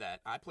okay with that.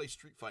 I play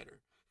Street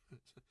Fighter.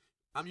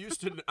 I'm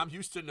used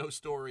to no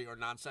story or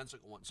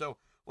nonsensical one. So,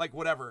 like,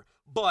 whatever.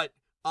 But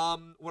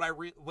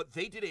what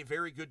they did a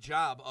very good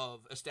job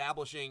of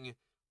establishing,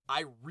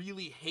 I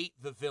really hate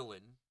the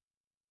villain.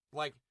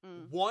 Like,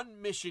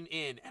 one mission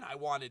in, and I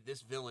wanted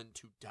this villain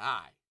to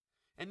die.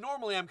 And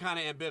normally I'm kind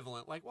of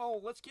ambivalent. Like, well,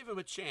 let's give him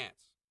a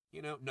chance.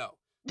 No.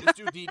 This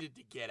dude needed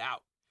to get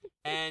out.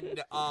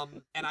 And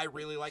I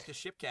really like the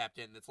ship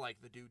captain that's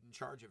like the dude in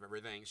charge of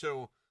everything.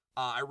 So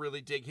I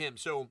really dig him.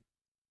 So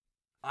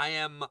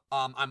I'm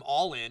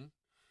all in.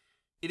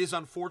 It is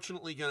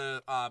unfortunately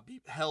gonna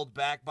be held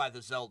back by the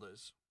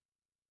Zeldas.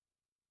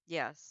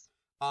 Yes.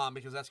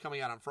 Because that's coming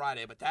out on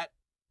Friday. But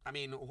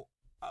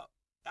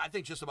I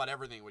think just about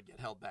everything would get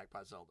held back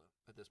by Zelda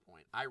at this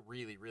point. I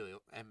really, really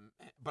am.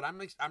 But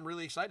I'm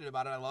really excited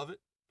about it. I love it.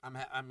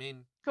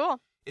 Cool.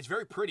 It's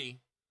very pretty,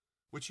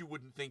 which you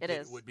wouldn't think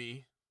it would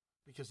be,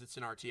 because it's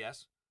an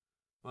RTS.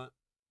 But,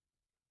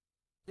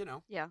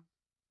 Yeah.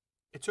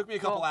 It took me a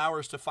couple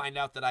hours to find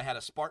out that I had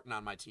a Spartan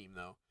on my team,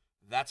 though.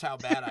 That's how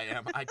bad I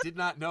am. I did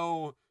not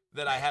know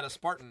that I had a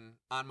Spartan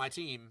on my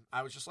team.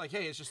 I was just like,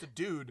 hey, it's just a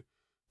dude.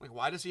 Like,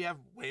 why does he have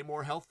way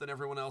more health than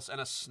everyone else and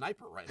a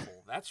sniper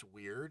rifle? That's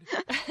weird.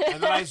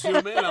 And then I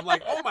zoom in, I'm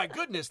like, oh my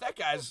goodness, that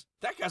guy's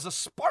a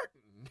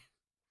Spartan.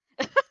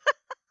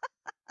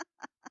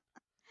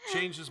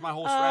 Changes my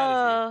whole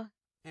strategy.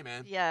 Hey,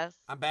 man. Yes.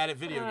 I'm bad at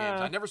video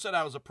games. I never said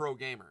I was a pro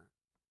gamer.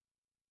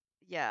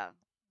 Yeah.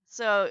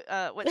 So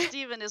what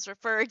Steven is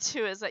referring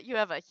to is that you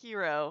have a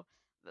hero.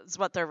 That's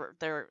what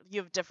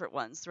you have different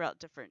ones throughout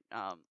different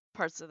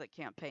parts of the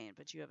campaign,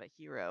 but you have a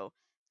hero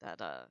that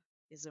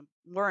is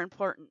more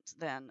important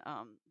than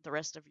the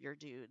rest of your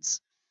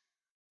dudes.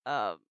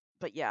 But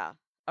yeah.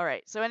 All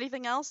right. So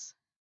anything else?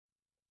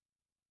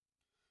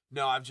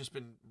 No, I've just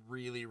been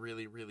really,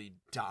 really, really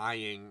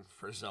dying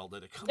for Zelda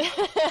to come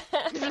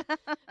out.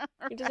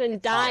 You've just been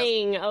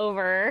dying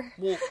over.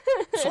 Well,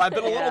 so I've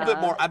been a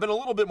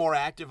little bit more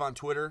active on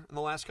Twitter in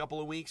the last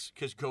couple of weeks,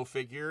 because go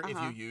figure,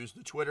 if you use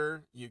the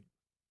Twitter,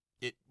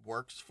 it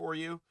works for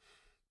you.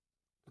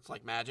 It's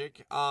like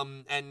magic.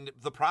 And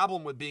the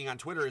problem with being on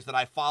Twitter is that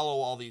I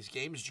follow all these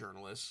games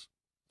journalists,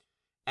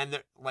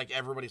 and like,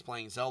 everybody's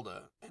playing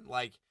Zelda, and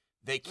like,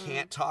 they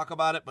can't talk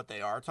about it, but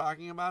they are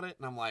talking about it,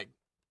 and I'm like,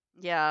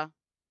 yeah.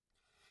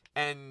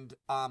 And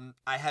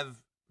I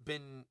have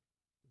been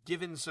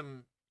given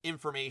some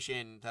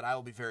information that I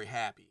will be very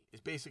happy,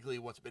 is basically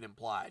what's been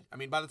implied. I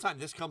mean, by the time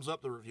this comes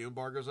up, the review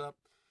embargo's up.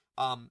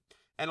 And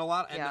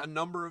a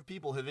number of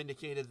people have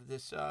indicated that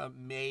this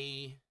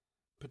may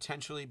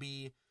potentially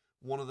be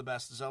one of the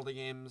best Zelda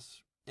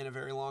games in a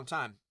very long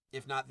time.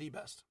 if not the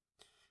best.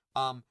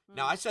 Now,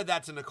 I said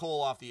that to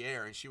Nicole off the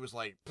air, and she was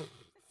like,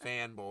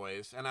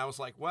 fanboys. And I was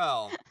like,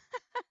 well,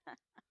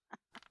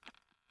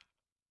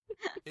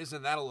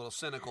 isn't that a little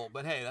cynical?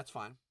 But hey, that's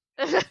fine.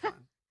 That's fine.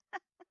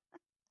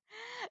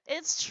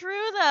 It's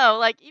true, though.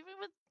 Like, even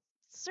with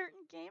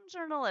certain game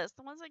journalists,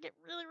 the ones that get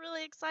really,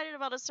 really excited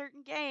about a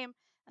certain game,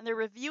 and they're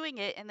reviewing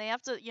it, and they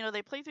have to,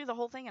 they play through the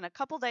whole thing in a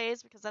couple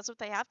days because that's what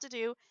they have to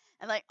do.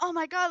 And like, oh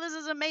my God, this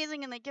is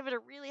amazing. And they give it a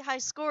really high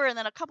score. And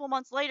then a couple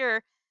months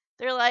later,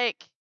 they're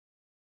like,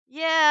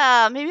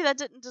 yeah, maybe that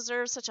didn't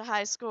deserve such a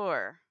high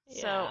score.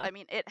 So, Yeah. I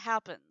mean, it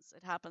happens.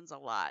 It happens a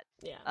lot.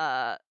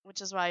 Yeah. Which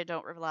is why I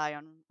don't rely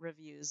on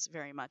reviews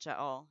very much at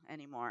all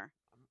anymore.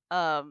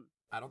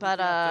 I don't But,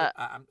 think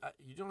you have to,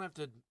 you don't have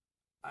to,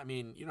 I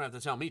mean, you don't have to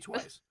tell me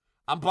twice.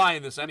 I'm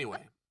buying this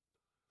anyway.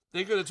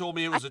 They could have told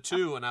me it was a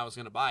 2 and I was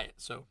going to buy it,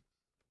 so.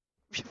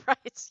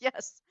 Right,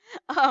 yes.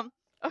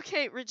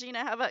 Okay, Regina,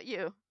 how about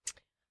you?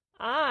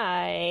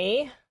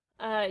 I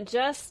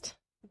just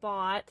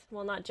bought,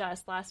 well, not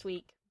just, last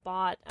week,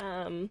 bought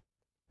the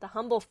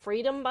Humble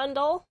Freedom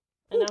Bundle.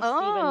 I know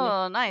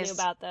Steven nice. knew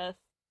about this.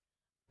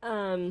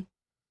 And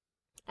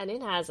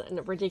it has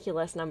a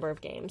ridiculous number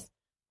of games.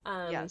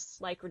 Yes.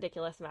 Like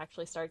ridiculous, I'm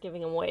actually start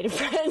giving them away to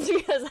friends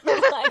because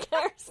I'm like,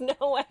 there's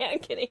no way I'm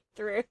getting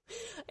through.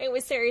 It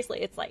was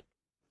seriously, it's like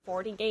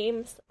 40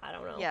 games. I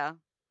don't know. Yeah.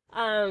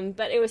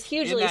 But it was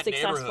hugely In that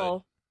successful.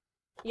 neighborhood.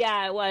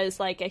 Yeah, it was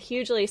like a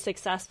hugely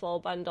successful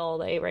bundle.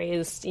 They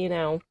raised,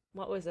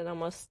 what was it,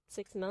 almost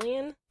 6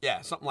 million?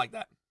 Yeah, something like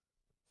that.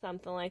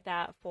 Something like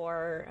that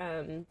for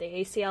the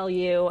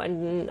ACLU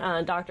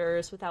and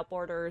Doctors Without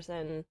Borders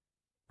and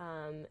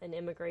an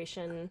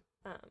immigration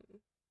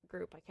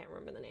group. I can't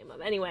remember the name of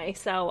it. Anyway,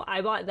 so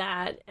I bought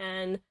that,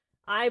 and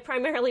I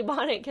primarily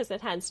bought it because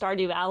it had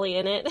Stardew Valley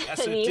in it. Yes,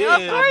 and it you know,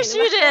 did. Of course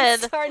you did.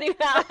 Stardew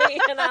Valley,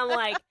 and I'm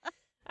like,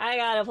 I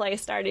gotta play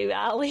Stardew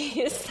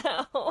Valley,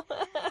 so...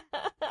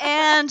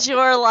 And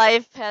your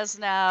life has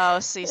now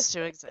ceased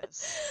to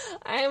exist.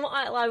 I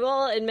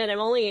will admit,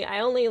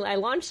 I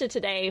launched it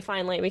today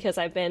finally because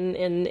I've been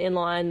in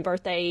in-law and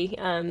birthday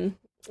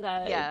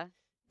Yeah.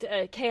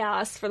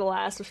 chaos for the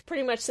last,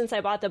 pretty much since I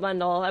bought the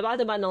bundle. I bought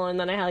the bundle and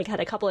then I had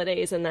a couple of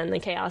days and then the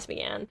chaos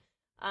began.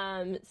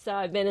 So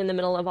I've been in the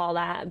middle of all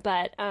that,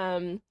 but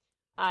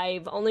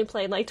I've only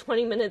played like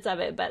 20 minutes of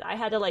it, but I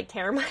had to like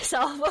tear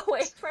myself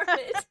away from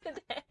it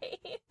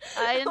today.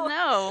 I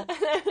know. And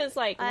I was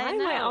like, why I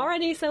am I know.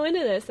 already so into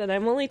this? And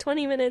I'm only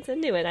 20 minutes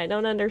into it. I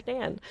don't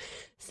understand.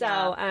 So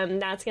Yeah.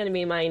 that's going to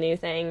be my new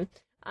thing.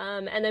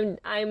 And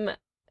I'm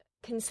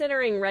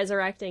considering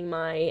resurrecting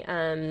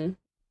my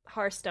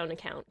Hearthstone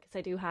account because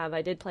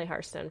I did play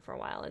Hearthstone for a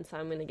while, and so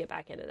I'm going to get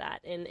back into that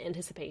in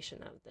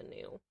anticipation of the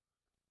new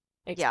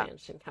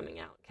expansion coming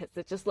out because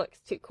it just looks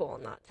too cool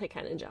not to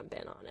kind of jump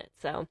in on it.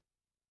 So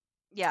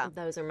Yeah.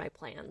 those are my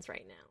plans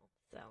right now.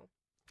 So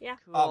yeah.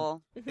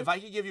 Cool. If I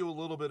could give you a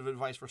little bit of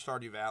advice for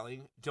Stardew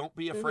Valley, don't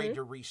be afraid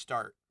to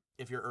restart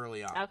if you're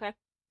early on. Okay.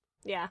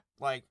 Yeah.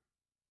 Like,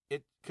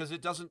 because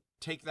it doesn't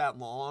take that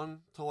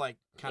long to, like,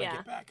 kind of Yeah.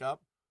 get back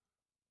up.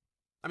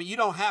 I mean, you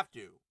don't have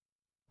to.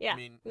 Yeah. I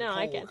mean, No, Nicole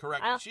I will get.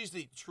 correct. I'll- She's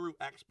the true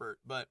expert,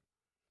 but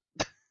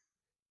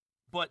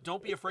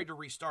don't be afraid to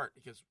restart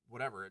because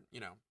whatever,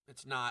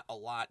 it's not a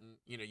lot, and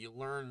you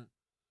learn.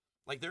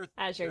 Like there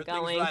As are you're things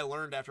going. that I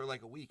learned after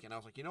like a week, and I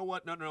was like, you know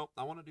what? No,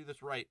 I want to do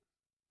this right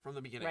from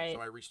the beginning, Right.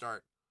 so I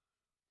restart.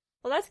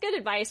 Well, that's good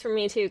advice for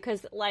me too,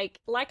 because like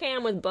I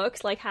am with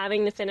books, like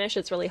having to finish,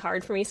 it's really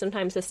hard for me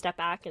sometimes to step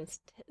back and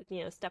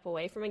step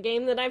away from a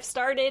game that I've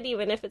started,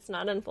 even if it's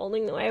not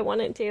unfolding the way I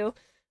want it to.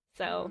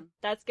 So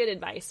that's good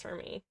advice for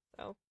me.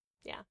 So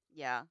yeah.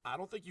 Yeah. I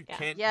don't think you Yeah.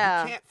 can.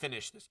 Yeah. You can't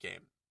finish this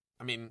game.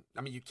 I mean,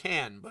 you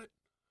can, but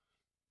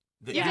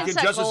You Yeah. can can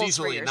set just as goals for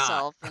easily not.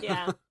 yourself.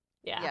 Yeah.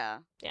 Yeah. Yeah.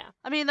 Yeah.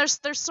 I mean,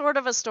 there's sort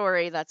of a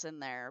story that's in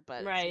there,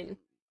 but Right. it's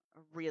a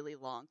really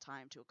long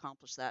time to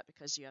accomplish that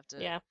because you have to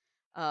Yeah.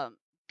 go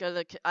to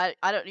the.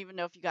 I don't even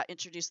know if you got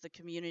introduced to the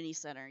community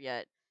center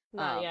yet.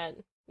 Not yet.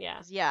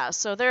 Yeah. Yeah,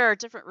 so there are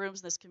different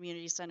rooms in this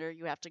community center.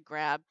 You have to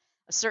grab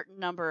a certain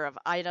number of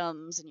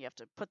items and you have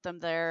to put them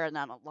there, and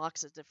that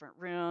unlocks a different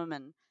room.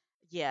 And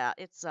yeah,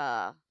 it's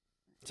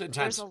It's intense.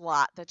 there's a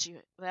lot that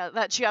you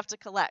have to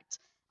collect.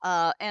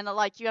 And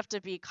like you have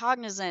to be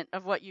cognizant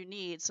of what you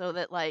need so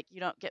that like you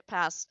don't get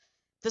past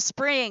the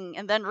spring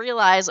and then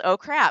realize, oh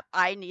crap,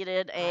 I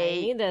needed I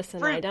a need this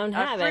and fruit, I don't a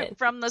have fruit it.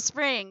 from the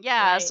spring.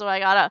 Yeah, Right. so I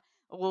gotta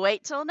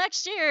wait till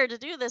next year to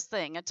do this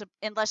thing,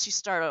 unless you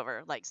start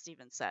over, like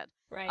Steven said.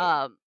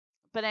 Right.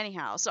 But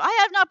anyhow, so I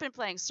have not been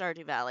playing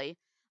Stardew Valley.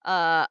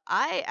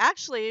 I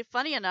actually,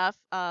 funny enough,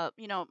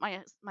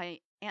 my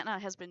Anna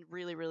has been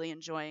really, really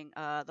enjoying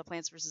the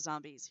Plants vs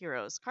Zombies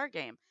Heroes card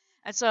game,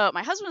 and so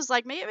my husband was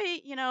like,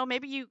 maybe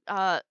you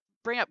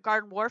bring up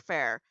Garden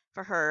Warfare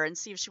for her and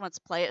see if she wants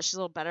to play it. She's a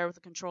little better with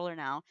the controller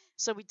now.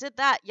 So we did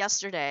that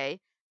yesterday.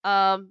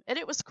 And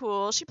it was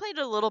cool. She played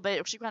it a little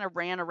bit. She kind of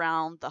ran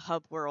around the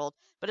hub world.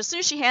 But as soon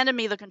as she handed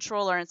me the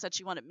controller and said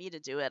she wanted me to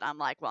do it, I'm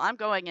like, well, I'm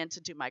going in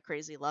to do my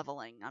crazy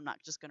leveling. I'm not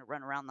just going to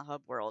run around the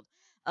hub world.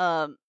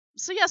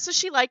 So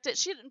she liked it.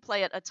 She didn't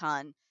play it a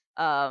ton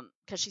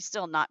because she's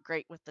still not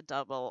great with the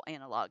double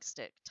analog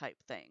stick type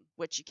thing,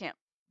 which you can't,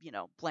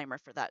 blame her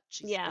for that.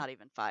 She's not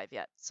even 5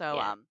 yet.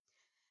 So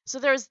so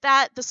there's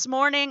that. This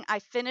morning I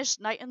finished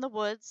Night in the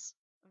Woods.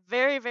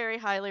 Very, very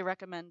highly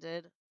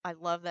recommended. I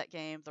love that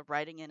game. The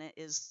writing in it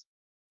is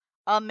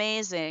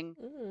amazing.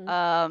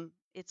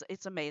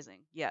 It's amazing.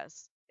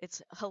 Yes.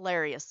 It's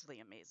hilariously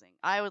amazing.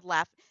 I would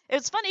laugh.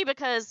 It's funny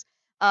because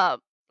I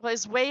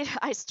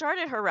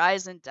started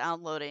Horizon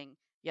downloading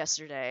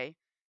yesterday,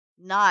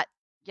 not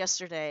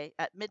yesterday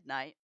at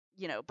midnight,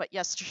 but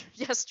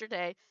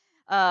yesterday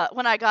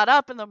when I got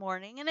up in the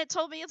morning, and it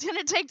told me it's going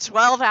to take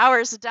 12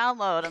 hours to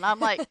download. And I'm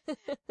like,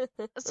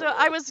 so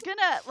I was going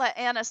to let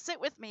Anna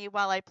sit with me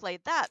while I played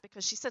that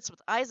because she sits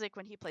with Isaac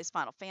when he plays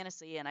Final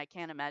Fantasy, and I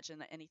can't imagine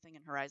that anything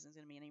in Horizon is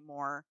going to be any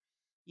more,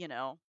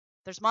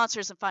 there's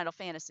monsters in Final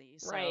Fantasy,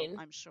 so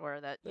I'm sure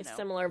that, a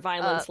similar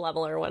violence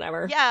level or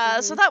whatever.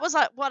 Yeah, so that was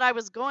what I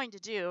was going to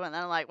do, and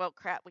then I'm like, well,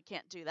 crap, we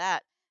can't do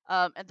that.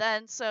 And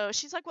then so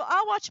she's like, well,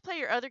 I'll watch you play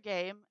your other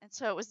game, and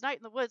so it was Night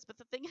in the Woods, but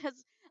the thing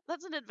is,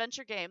 that's an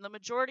adventure game. The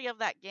majority of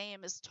that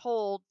game is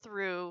told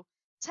through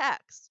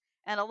text,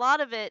 and a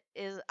lot of it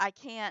is I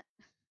can't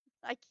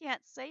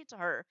say to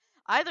her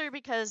either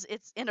because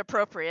it's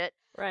inappropriate,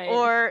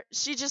 or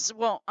she just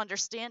won't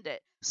understand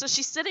it. So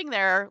she's sitting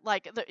there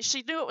like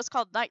she knew it was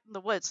called Night in the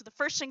Woods. So the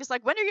first thing is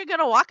like, when are you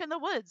gonna walk in the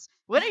woods?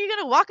 When are you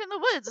gonna walk in the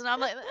woods? And I'm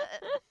like,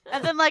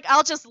 and then like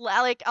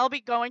I'll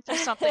be going through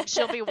something,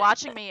 she'll be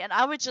watching me, and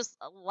I would just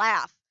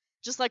laugh,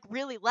 just like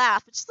really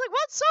laugh. And she's like,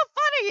 what's so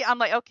funny? I'm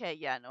like, okay,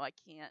 yeah, no, I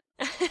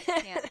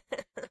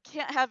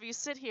can't have you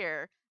sit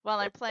here while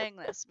I'm playing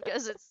this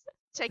because it's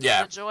taking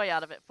the joy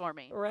out of it for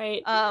me.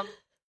 Right.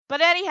 But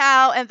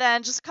anyhow, and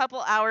then just a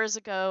couple hours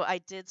ago, I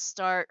did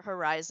start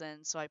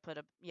Horizon, so I put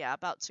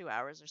about 2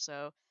 hours or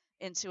so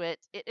into it.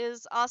 It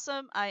is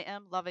awesome. I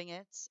am loving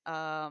it.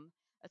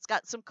 It's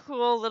got some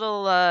cool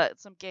little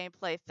some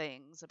gameplay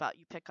things about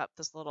you pick up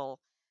this little.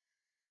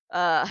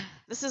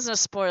 This isn't a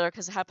spoiler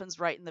because it happens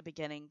right in the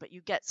beginning, but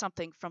you get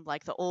something from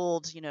like the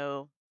old,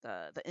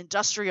 the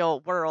industrial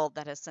world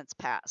that has since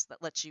passed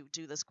that lets you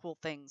do this cool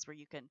things where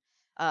you can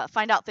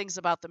find out things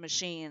about the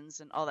machines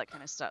and all that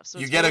kind of stuff. So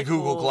you get a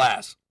Google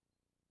Glass.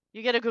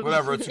 You get a Google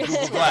Whatever, it's a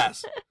Google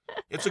Glass.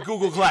 It's a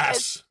Google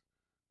Glass.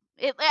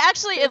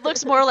 It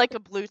looks more like a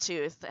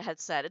Bluetooth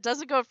headset. It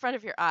doesn't go in front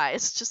of your eyes,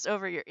 it's just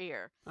over your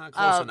ear.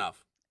 Close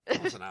enough.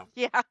 Close enough.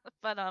 Yeah,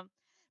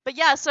 but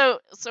yeah, so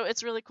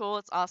it's really cool.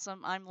 It's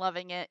awesome. I'm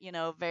loving it.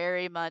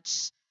 Very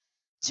much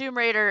Tomb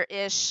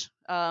Raider-ish,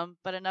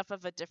 but enough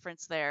of a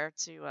difference there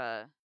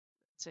to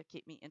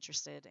keep me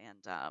interested.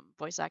 And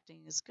voice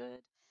acting is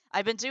good.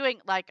 I've been doing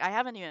I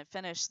haven't even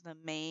finished the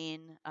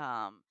main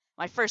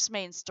my first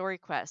main story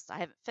quest. I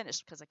haven't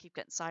finished because I keep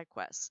getting side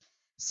quests.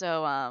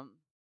 So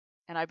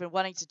and I've been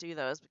wanting to do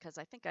those because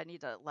I think I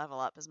need to level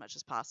up as much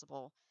as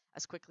possible,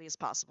 as quickly as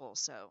possible.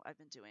 So I've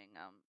been doing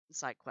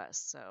side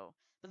quests.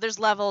 But there's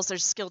levels,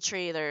 there's skill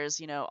tree, there's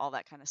all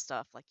that kind of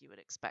stuff like you would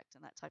expect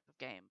in that type of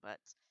game. But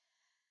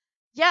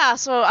yeah,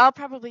 so I'll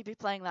probably be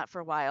playing that for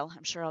a while.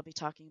 I'm sure I'll be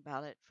talking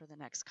about it for the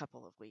next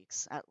couple of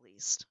weeks at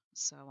least.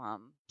 So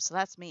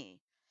that's me.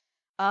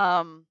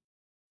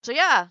 So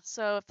yeah,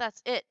 so if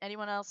that's it,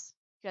 anyone else?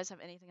 You guys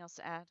have anything else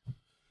to add?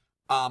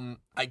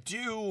 I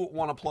do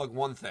want to plug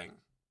one thing.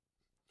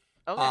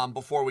 Okay.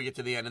 Before we get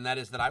to the end, and that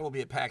is that I will be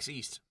at PAX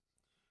East.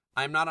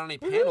 I'm not on any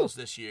panels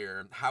this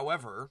year.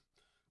 However,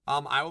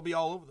 I will be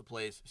all over the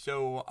place.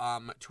 So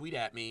tweet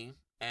at me,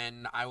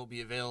 and I will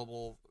be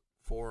available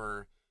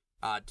for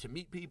to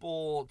meet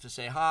people, to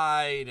say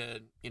hi,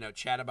 to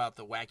chat about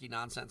the wacky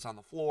nonsense on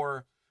the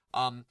floor.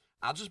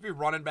 I'll just be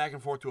running back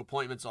and forth to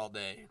appointments all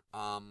day.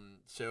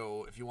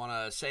 So if you want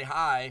to say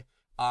hi,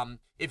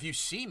 if you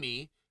see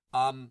me,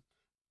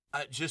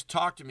 just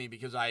talk to me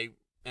because I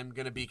am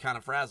going to be kind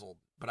of frazzled.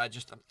 But I'm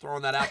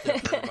throwing that out there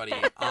for everybody.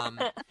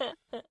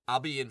 I'll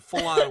be in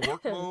full-on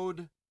work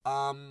mode,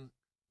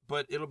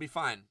 but it'll be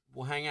fine.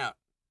 We'll hang out,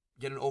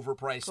 get an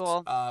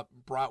overpriced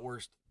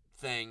bratwurst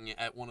thing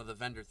at one of the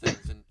vendor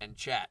things and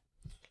chat.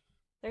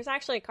 There's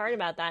actually a card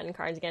about that in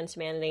Cards Against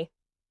Humanity.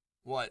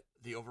 What?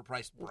 The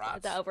overpriced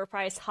brats? The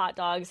overpriced hot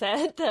dogs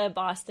at the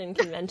Boston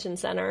Convention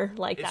Center.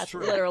 That's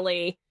true.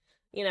 Literally,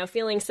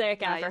 feeling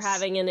sick after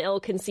having an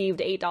ill-conceived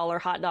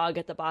 $8 hot dog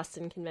at the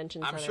Boston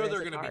Convention Center. I'm sure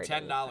they're going to be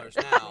 $10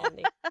 now.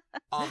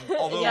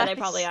 Although, yeah, they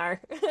probably are.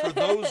 For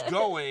those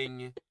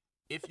going,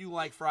 if you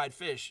like fried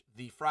fish,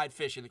 the fried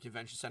fish in the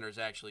convention center is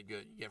actually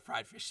good. You get a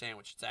fried fish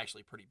sandwich. It's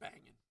actually pretty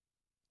banging.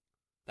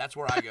 That's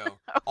where I go.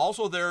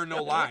 Also, there are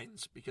no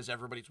lines because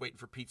everybody's waiting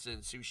for pizza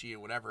and sushi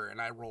and whatever,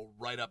 and I roll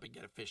right up and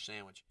get a fish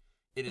sandwich.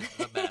 It is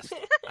the best.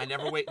 I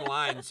never wait in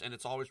lines, and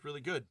it's always really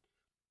good.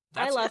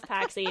 I love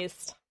PAX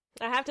East.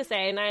 I have to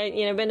say, and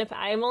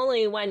I've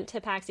only went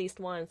to PAX East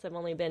once. I've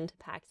only been to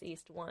PAX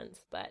East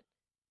once, but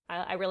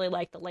I really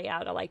liked the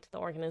layout. I liked the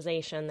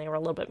organization. They were a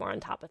little bit more on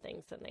top of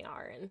things than they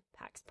are in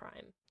PAX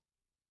Prime.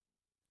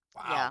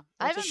 Wow. Yeah.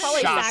 I Which haven't is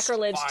probably Shots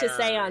sacrilege to say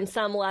fired. on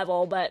some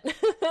level, but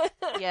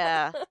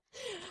Yeah.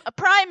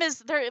 Prime is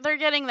they're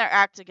getting their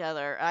act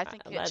together. I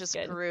think it that's just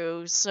good.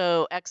 grew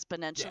so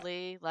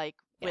exponentially, like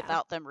Yeah.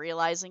 without them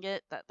realizing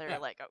it, that they're Yeah.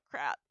 like, oh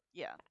crap.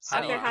 Yeah.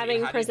 How do After you- I mean, having how do you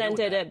deal with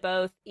presented that? at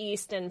both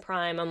East and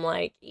Prime, I'm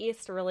like,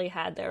 East really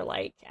had their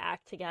like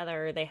act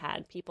together. They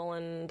had people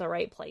in the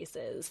right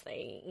places.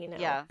 They,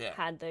 Yeah. Yeah.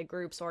 had the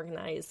groups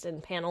organized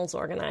and panels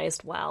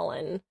organized well,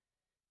 and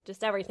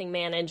just everything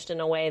managed in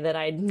a way that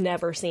I'd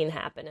never seen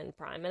happen in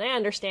Prime. And I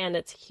understand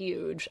it's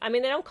huge. I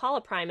mean, they don't call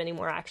it Prime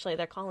anymore, actually.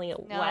 They're calling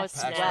it No, West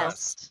it's PAX now,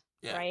 West.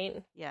 Yeah.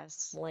 right?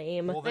 Yes.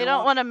 Lame. Well, They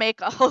don't want to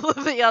make all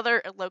of the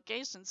other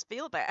locations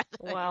feel bad.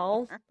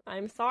 Well, anymore.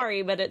 I'm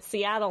sorry, but it's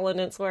Seattle and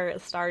it's where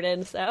it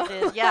started, so It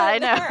is. Yeah, I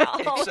know. they're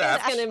always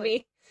Except- going to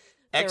be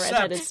the Except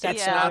redheaded it's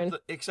stepchildren. not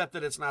except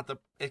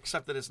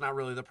that it's not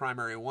really the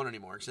primary one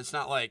anymore. Because it's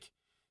not like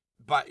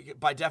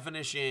by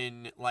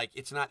definition, like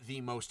it's not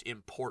the most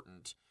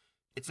important.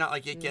 It's not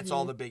like it gets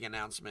all the big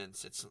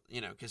announcements. It's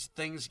because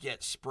things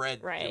get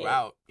spread Right.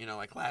 throughout.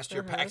 Like last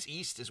year, Uh-huh. PAX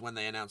East is when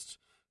they announced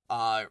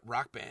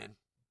Rock Band,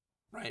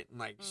 right?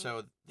 And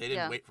so they didn't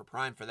Yeah. wait for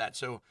Prime for that.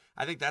 So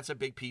I think that's a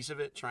big piece of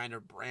it, trying to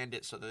brand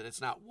it so that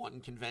it's not one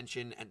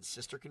convention and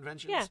sister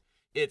conventions. Yeah.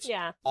 It's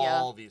Yeah.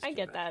 all these. I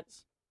get that.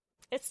 conventions.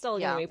 It's still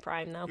Yeah. going to be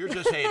Prime, though. You're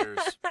just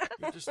haters.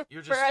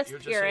 You're just For us you're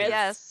just purists. haters.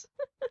 Yes.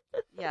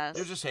 Yes.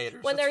 You're just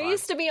haters. When That's there fine.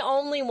 used to be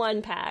only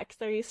one PAX,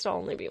 there used to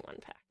only be one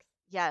PAX.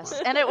 Yes.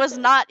 And it was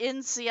not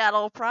in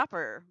Seattle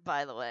proper,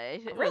 by the way.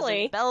 It was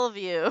Really? in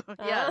Bellevue.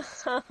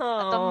 Yes. Oh. At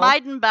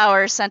the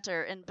Meidenbauer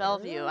Center in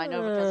Bellevue. I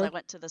know because I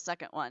went to the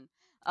second one.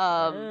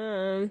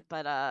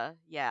 But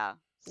yeah.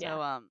 So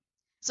Yeah.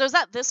 so is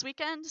that this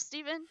weekend,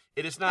 Steven?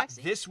 It is not PAX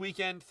East? this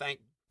weekend. Thank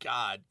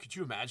God. Could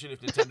you imagine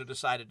if Nintendo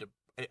decided to?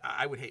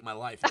 I would hate my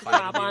life if I had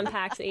Drop to deal on with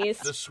PAX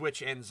East. the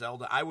Switch and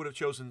Zelda. I would have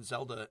chosen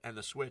Zelda and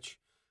the Switch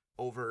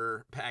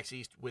over PAX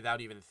East without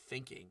even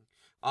thinking.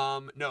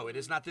 No, it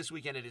is not this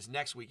weekend. It is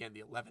next weekend,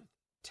 the 11th,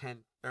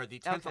 10th, or the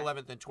 10th, Okay.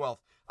 11th, and 12th.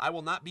 I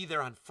will not be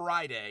there on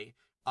Friday,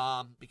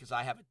 because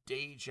I have a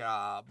day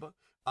job.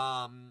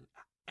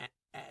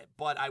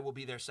 But I will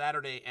be there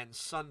Saturday and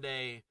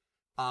Sunday.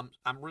 I'm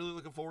really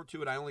looking forward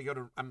to it.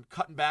 I'm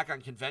cutting back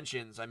on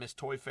conventions. I missed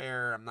Toy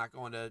Fair. I'm not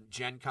going to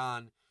Gen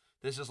Con.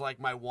 This is like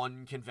my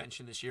one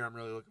convention this year. I'm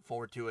really looking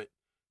forward to it.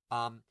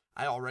 I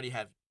already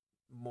have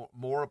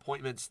more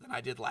appointments than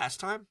I did last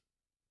time.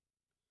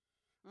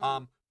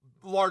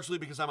 Largely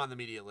because I'm on the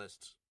media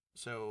list.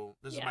 So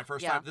this is Yeah. my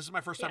first Yeah. time. This is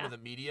my first time Yeah. with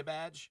a media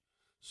badge.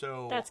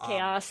 So That's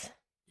chaos.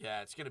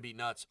 Yeah, it's gonna be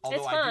nuts. It's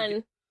Although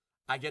fun.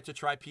 I get to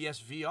try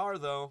PSVR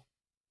though.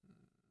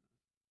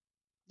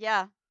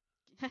 Yeah.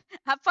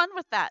 Have fun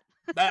with that.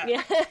 That-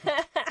 Yeah.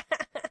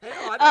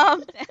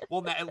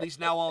 Well, at least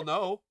now I'll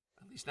know.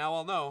 At least now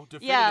I'll know Yeah.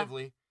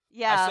 definitively.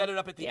 Yeah. I set it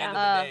up at the end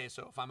of the day,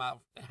 so if I'm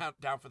out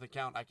down for the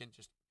count, I can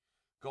just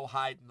go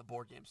hide in the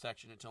board game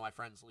section until my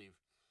friends leave,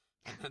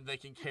 and then they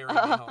can carry me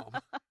home.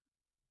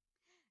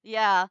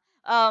 Yeah.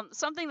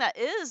 Something that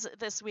is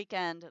this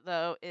weekend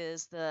though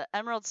is the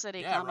Emerald City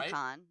Yeah, Comic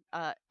Con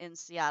in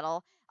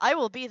Seattle. I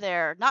will be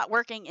there, not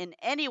working in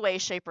any way,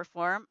 shape, or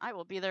form. I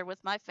will be there with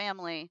my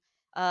family.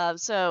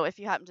 So if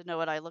you happen to know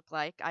what I look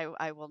like,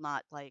 I will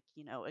not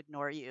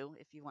ignore you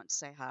if you want to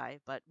say hi,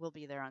 but we'll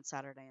be there on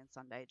Saturday and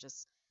Sunday,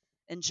 just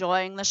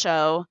enjoying the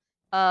show.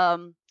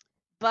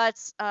 But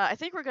I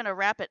think we're going to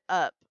wrap it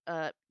up.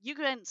 You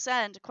can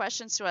send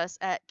questions to us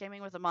at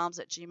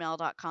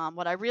gamingwiththemoms@gmail.com.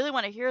 What I really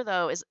want to hear,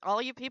 though, is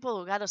all you people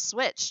who got a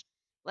Switch.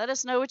 Let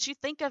us know what you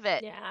think of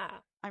it. Yeah.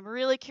 I'm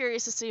really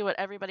curious to see what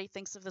everybody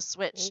thinks of the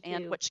Switch Me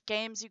and too. which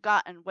games you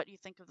got and what you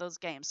think of those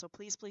games. So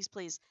please, please,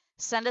 please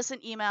send us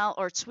an email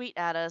or tweet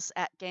at us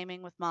at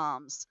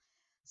gamingwithmoms.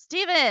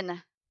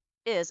 Steven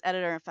is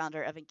editor and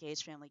founder of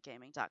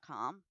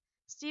EngageFamilyGaming.com.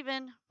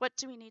 Steven, what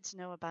do we need to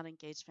know about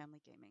Engaged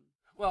Family Gaming?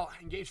 Well,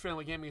 Engage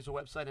Family Gaming is a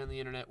website on the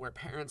internet where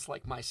parents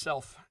like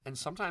myself and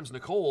sometimes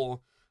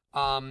Nicole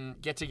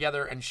get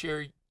together and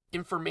share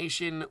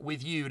information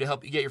with you to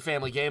help you get your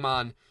family game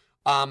on.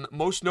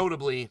 Most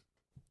notably,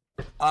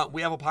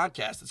 we have a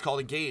podcast. It's called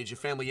Engage, a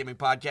family gaming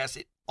podcast.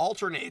 It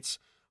alternates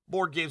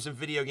board games and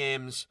video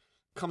games.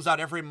 Comes out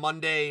every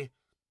Monday,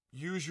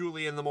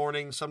 usually in the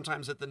morning,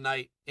 sometimes at the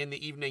night, in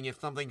the evening if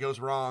something goes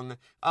wrong.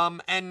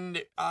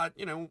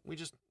 We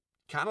just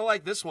kind of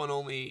like this one,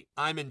 only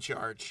I'm in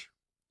charge.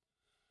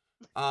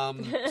 So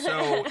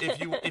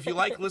if you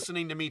like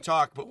listening to me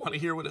talk but want to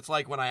hear what it's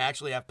like when I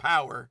actually have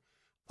power,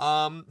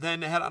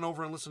 then head on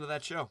over and listen to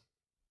that show.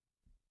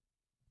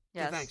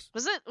 Yes. Yeah, thanks.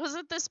 Was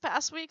it this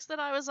past week's that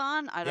I was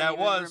on? I Yeah, don't it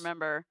even was.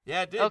 remember.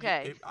 Yeah, it did.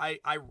 Okay.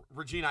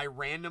 Regina, I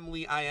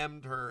randomly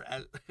IM'd her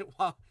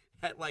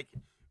at like,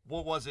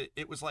 what was it?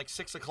 It was like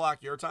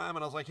 6:00 your time,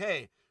 and I was like,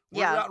 "Hey,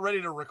 we're Yeah. not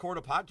ready to record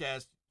a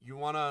podcast. You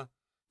wanna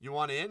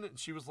in?" And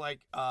she was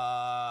like,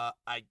 I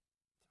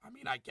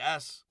mean, I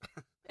guess."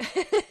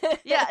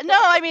 Yeah, no,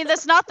 I mean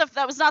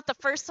that was not the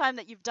first time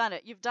that you've done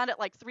it. You've done it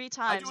like 3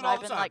 times. do it And all I've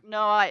the been time. like,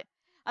 no,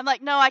 I'm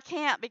like, no, I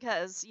can't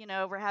because,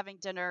 we're having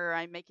dinner or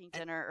I'm making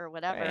dinner or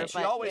whatever. Right. She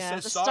But always yeah.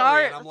 says the sorry,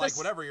 star- and I'm the like, s-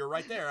 whatever, you're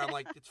right there. I'm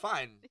like, it's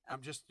fine.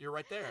 You're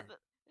right there.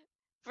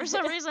 for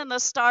some reason, the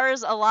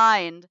stars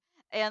aligned.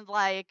 And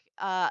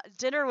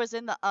dinner was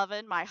in the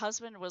oven. My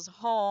husband was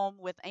home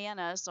with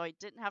Anna, so I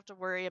didn't have to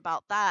worry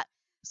about that.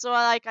 So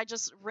I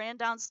just ran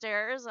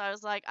downstairs. I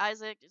was like,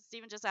 Isaac,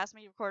 Steven just asked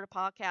me to record a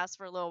podcast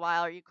for a little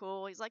while. Are you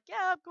cool? He's like,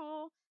 yeah, I'm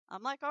cool.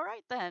 I'm like, all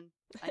right then.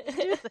 I can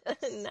do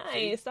this.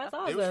 Nice. That's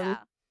It was- awesome. Yeah.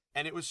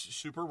 And it was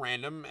super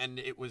random, and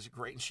it was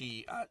great. And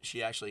she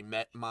actually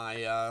met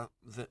my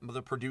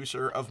the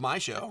producer of my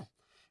show,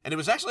 and it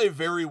was actually a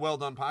very well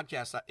done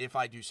podcast, if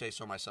I do say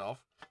so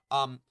myself.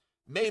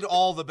 Made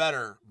all the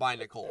better by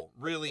Nicole.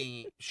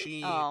 Really,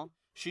 she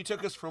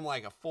took us from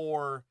like a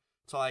 4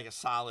 to like a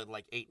solid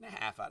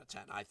 8.5 out of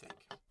 10, I think.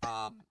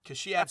 Because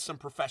she had some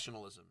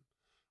professionalism.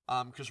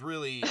 Because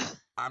really,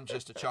 I'm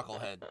just a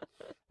chucklehead.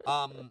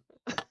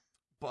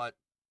 But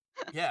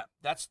yeah,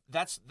 that's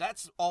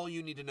all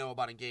you need to know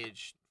about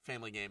Engaged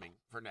Family Gaming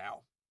for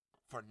now.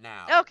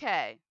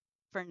 Okay.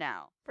 For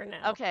now.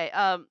 Okay.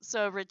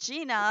 So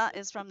Regina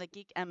is from the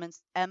Geek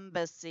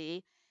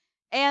Embassy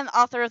and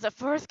author of the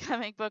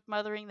forthcoming book,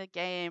 Mothering the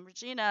Game.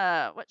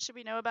 Regina, what should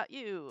we know about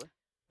you?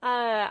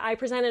 I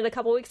presented a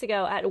couple weeks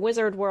ago at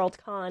Wizard World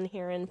Con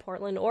here in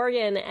Portland,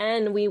 Oregon,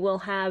 and we will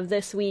have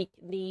this week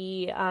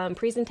the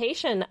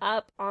presentation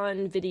up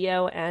on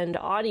video and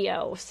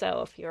audio.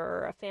 So if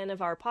you're a fan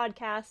of our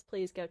podcast,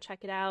 please go check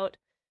it out,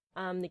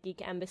 the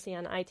Geek Embassy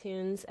on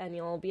iTunes, and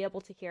you'll be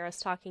able to hear us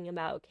talking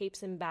about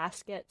Capes and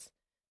Baskets,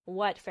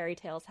 what fairy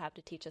tales have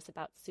to teach us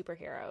about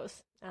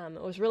superheroes.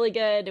 It was really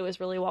good. It was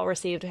really well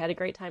received. We had a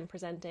great time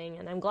presenting,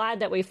 and I'm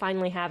glad that we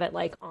finally have it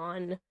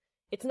on.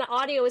 It's not,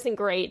 audio isn't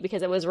great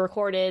because it was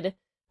recorded.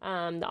 The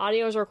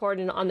audio was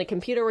recorded on the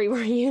computer we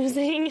were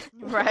using.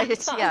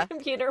 Right, yeah.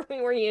 Computer we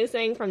were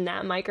using from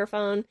that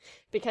microphone,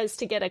 because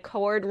to get a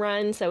cord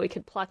run so we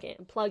could plug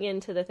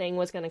into the thing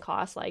was going to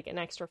cost an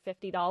extra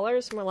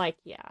 $50. And we're like,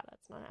 yeah,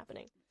 that's not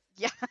happening.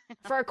 Yeah.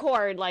 For a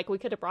cord, we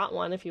could have brought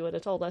one if you would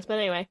have told us. But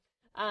anyway,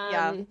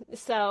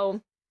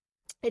 so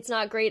it's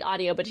not great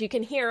audio, but you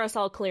can hear us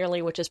all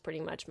clearly, which is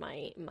pretty much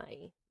my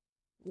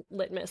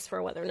litmus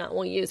for whether or not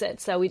we'll use it.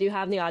 So we do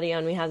have the audio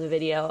and we have the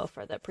video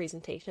for the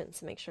presentation,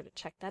 so make sure to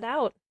check that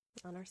out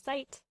on our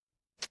site.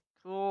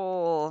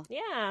 Cool.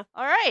 Yeah.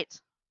 All right.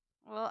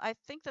 Well, I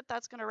think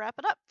that's going to wrap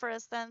it up for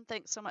us then.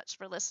 Thanks so much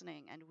for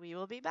listening, and we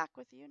will be back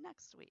with you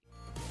next week.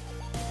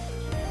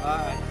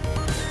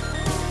 Bye.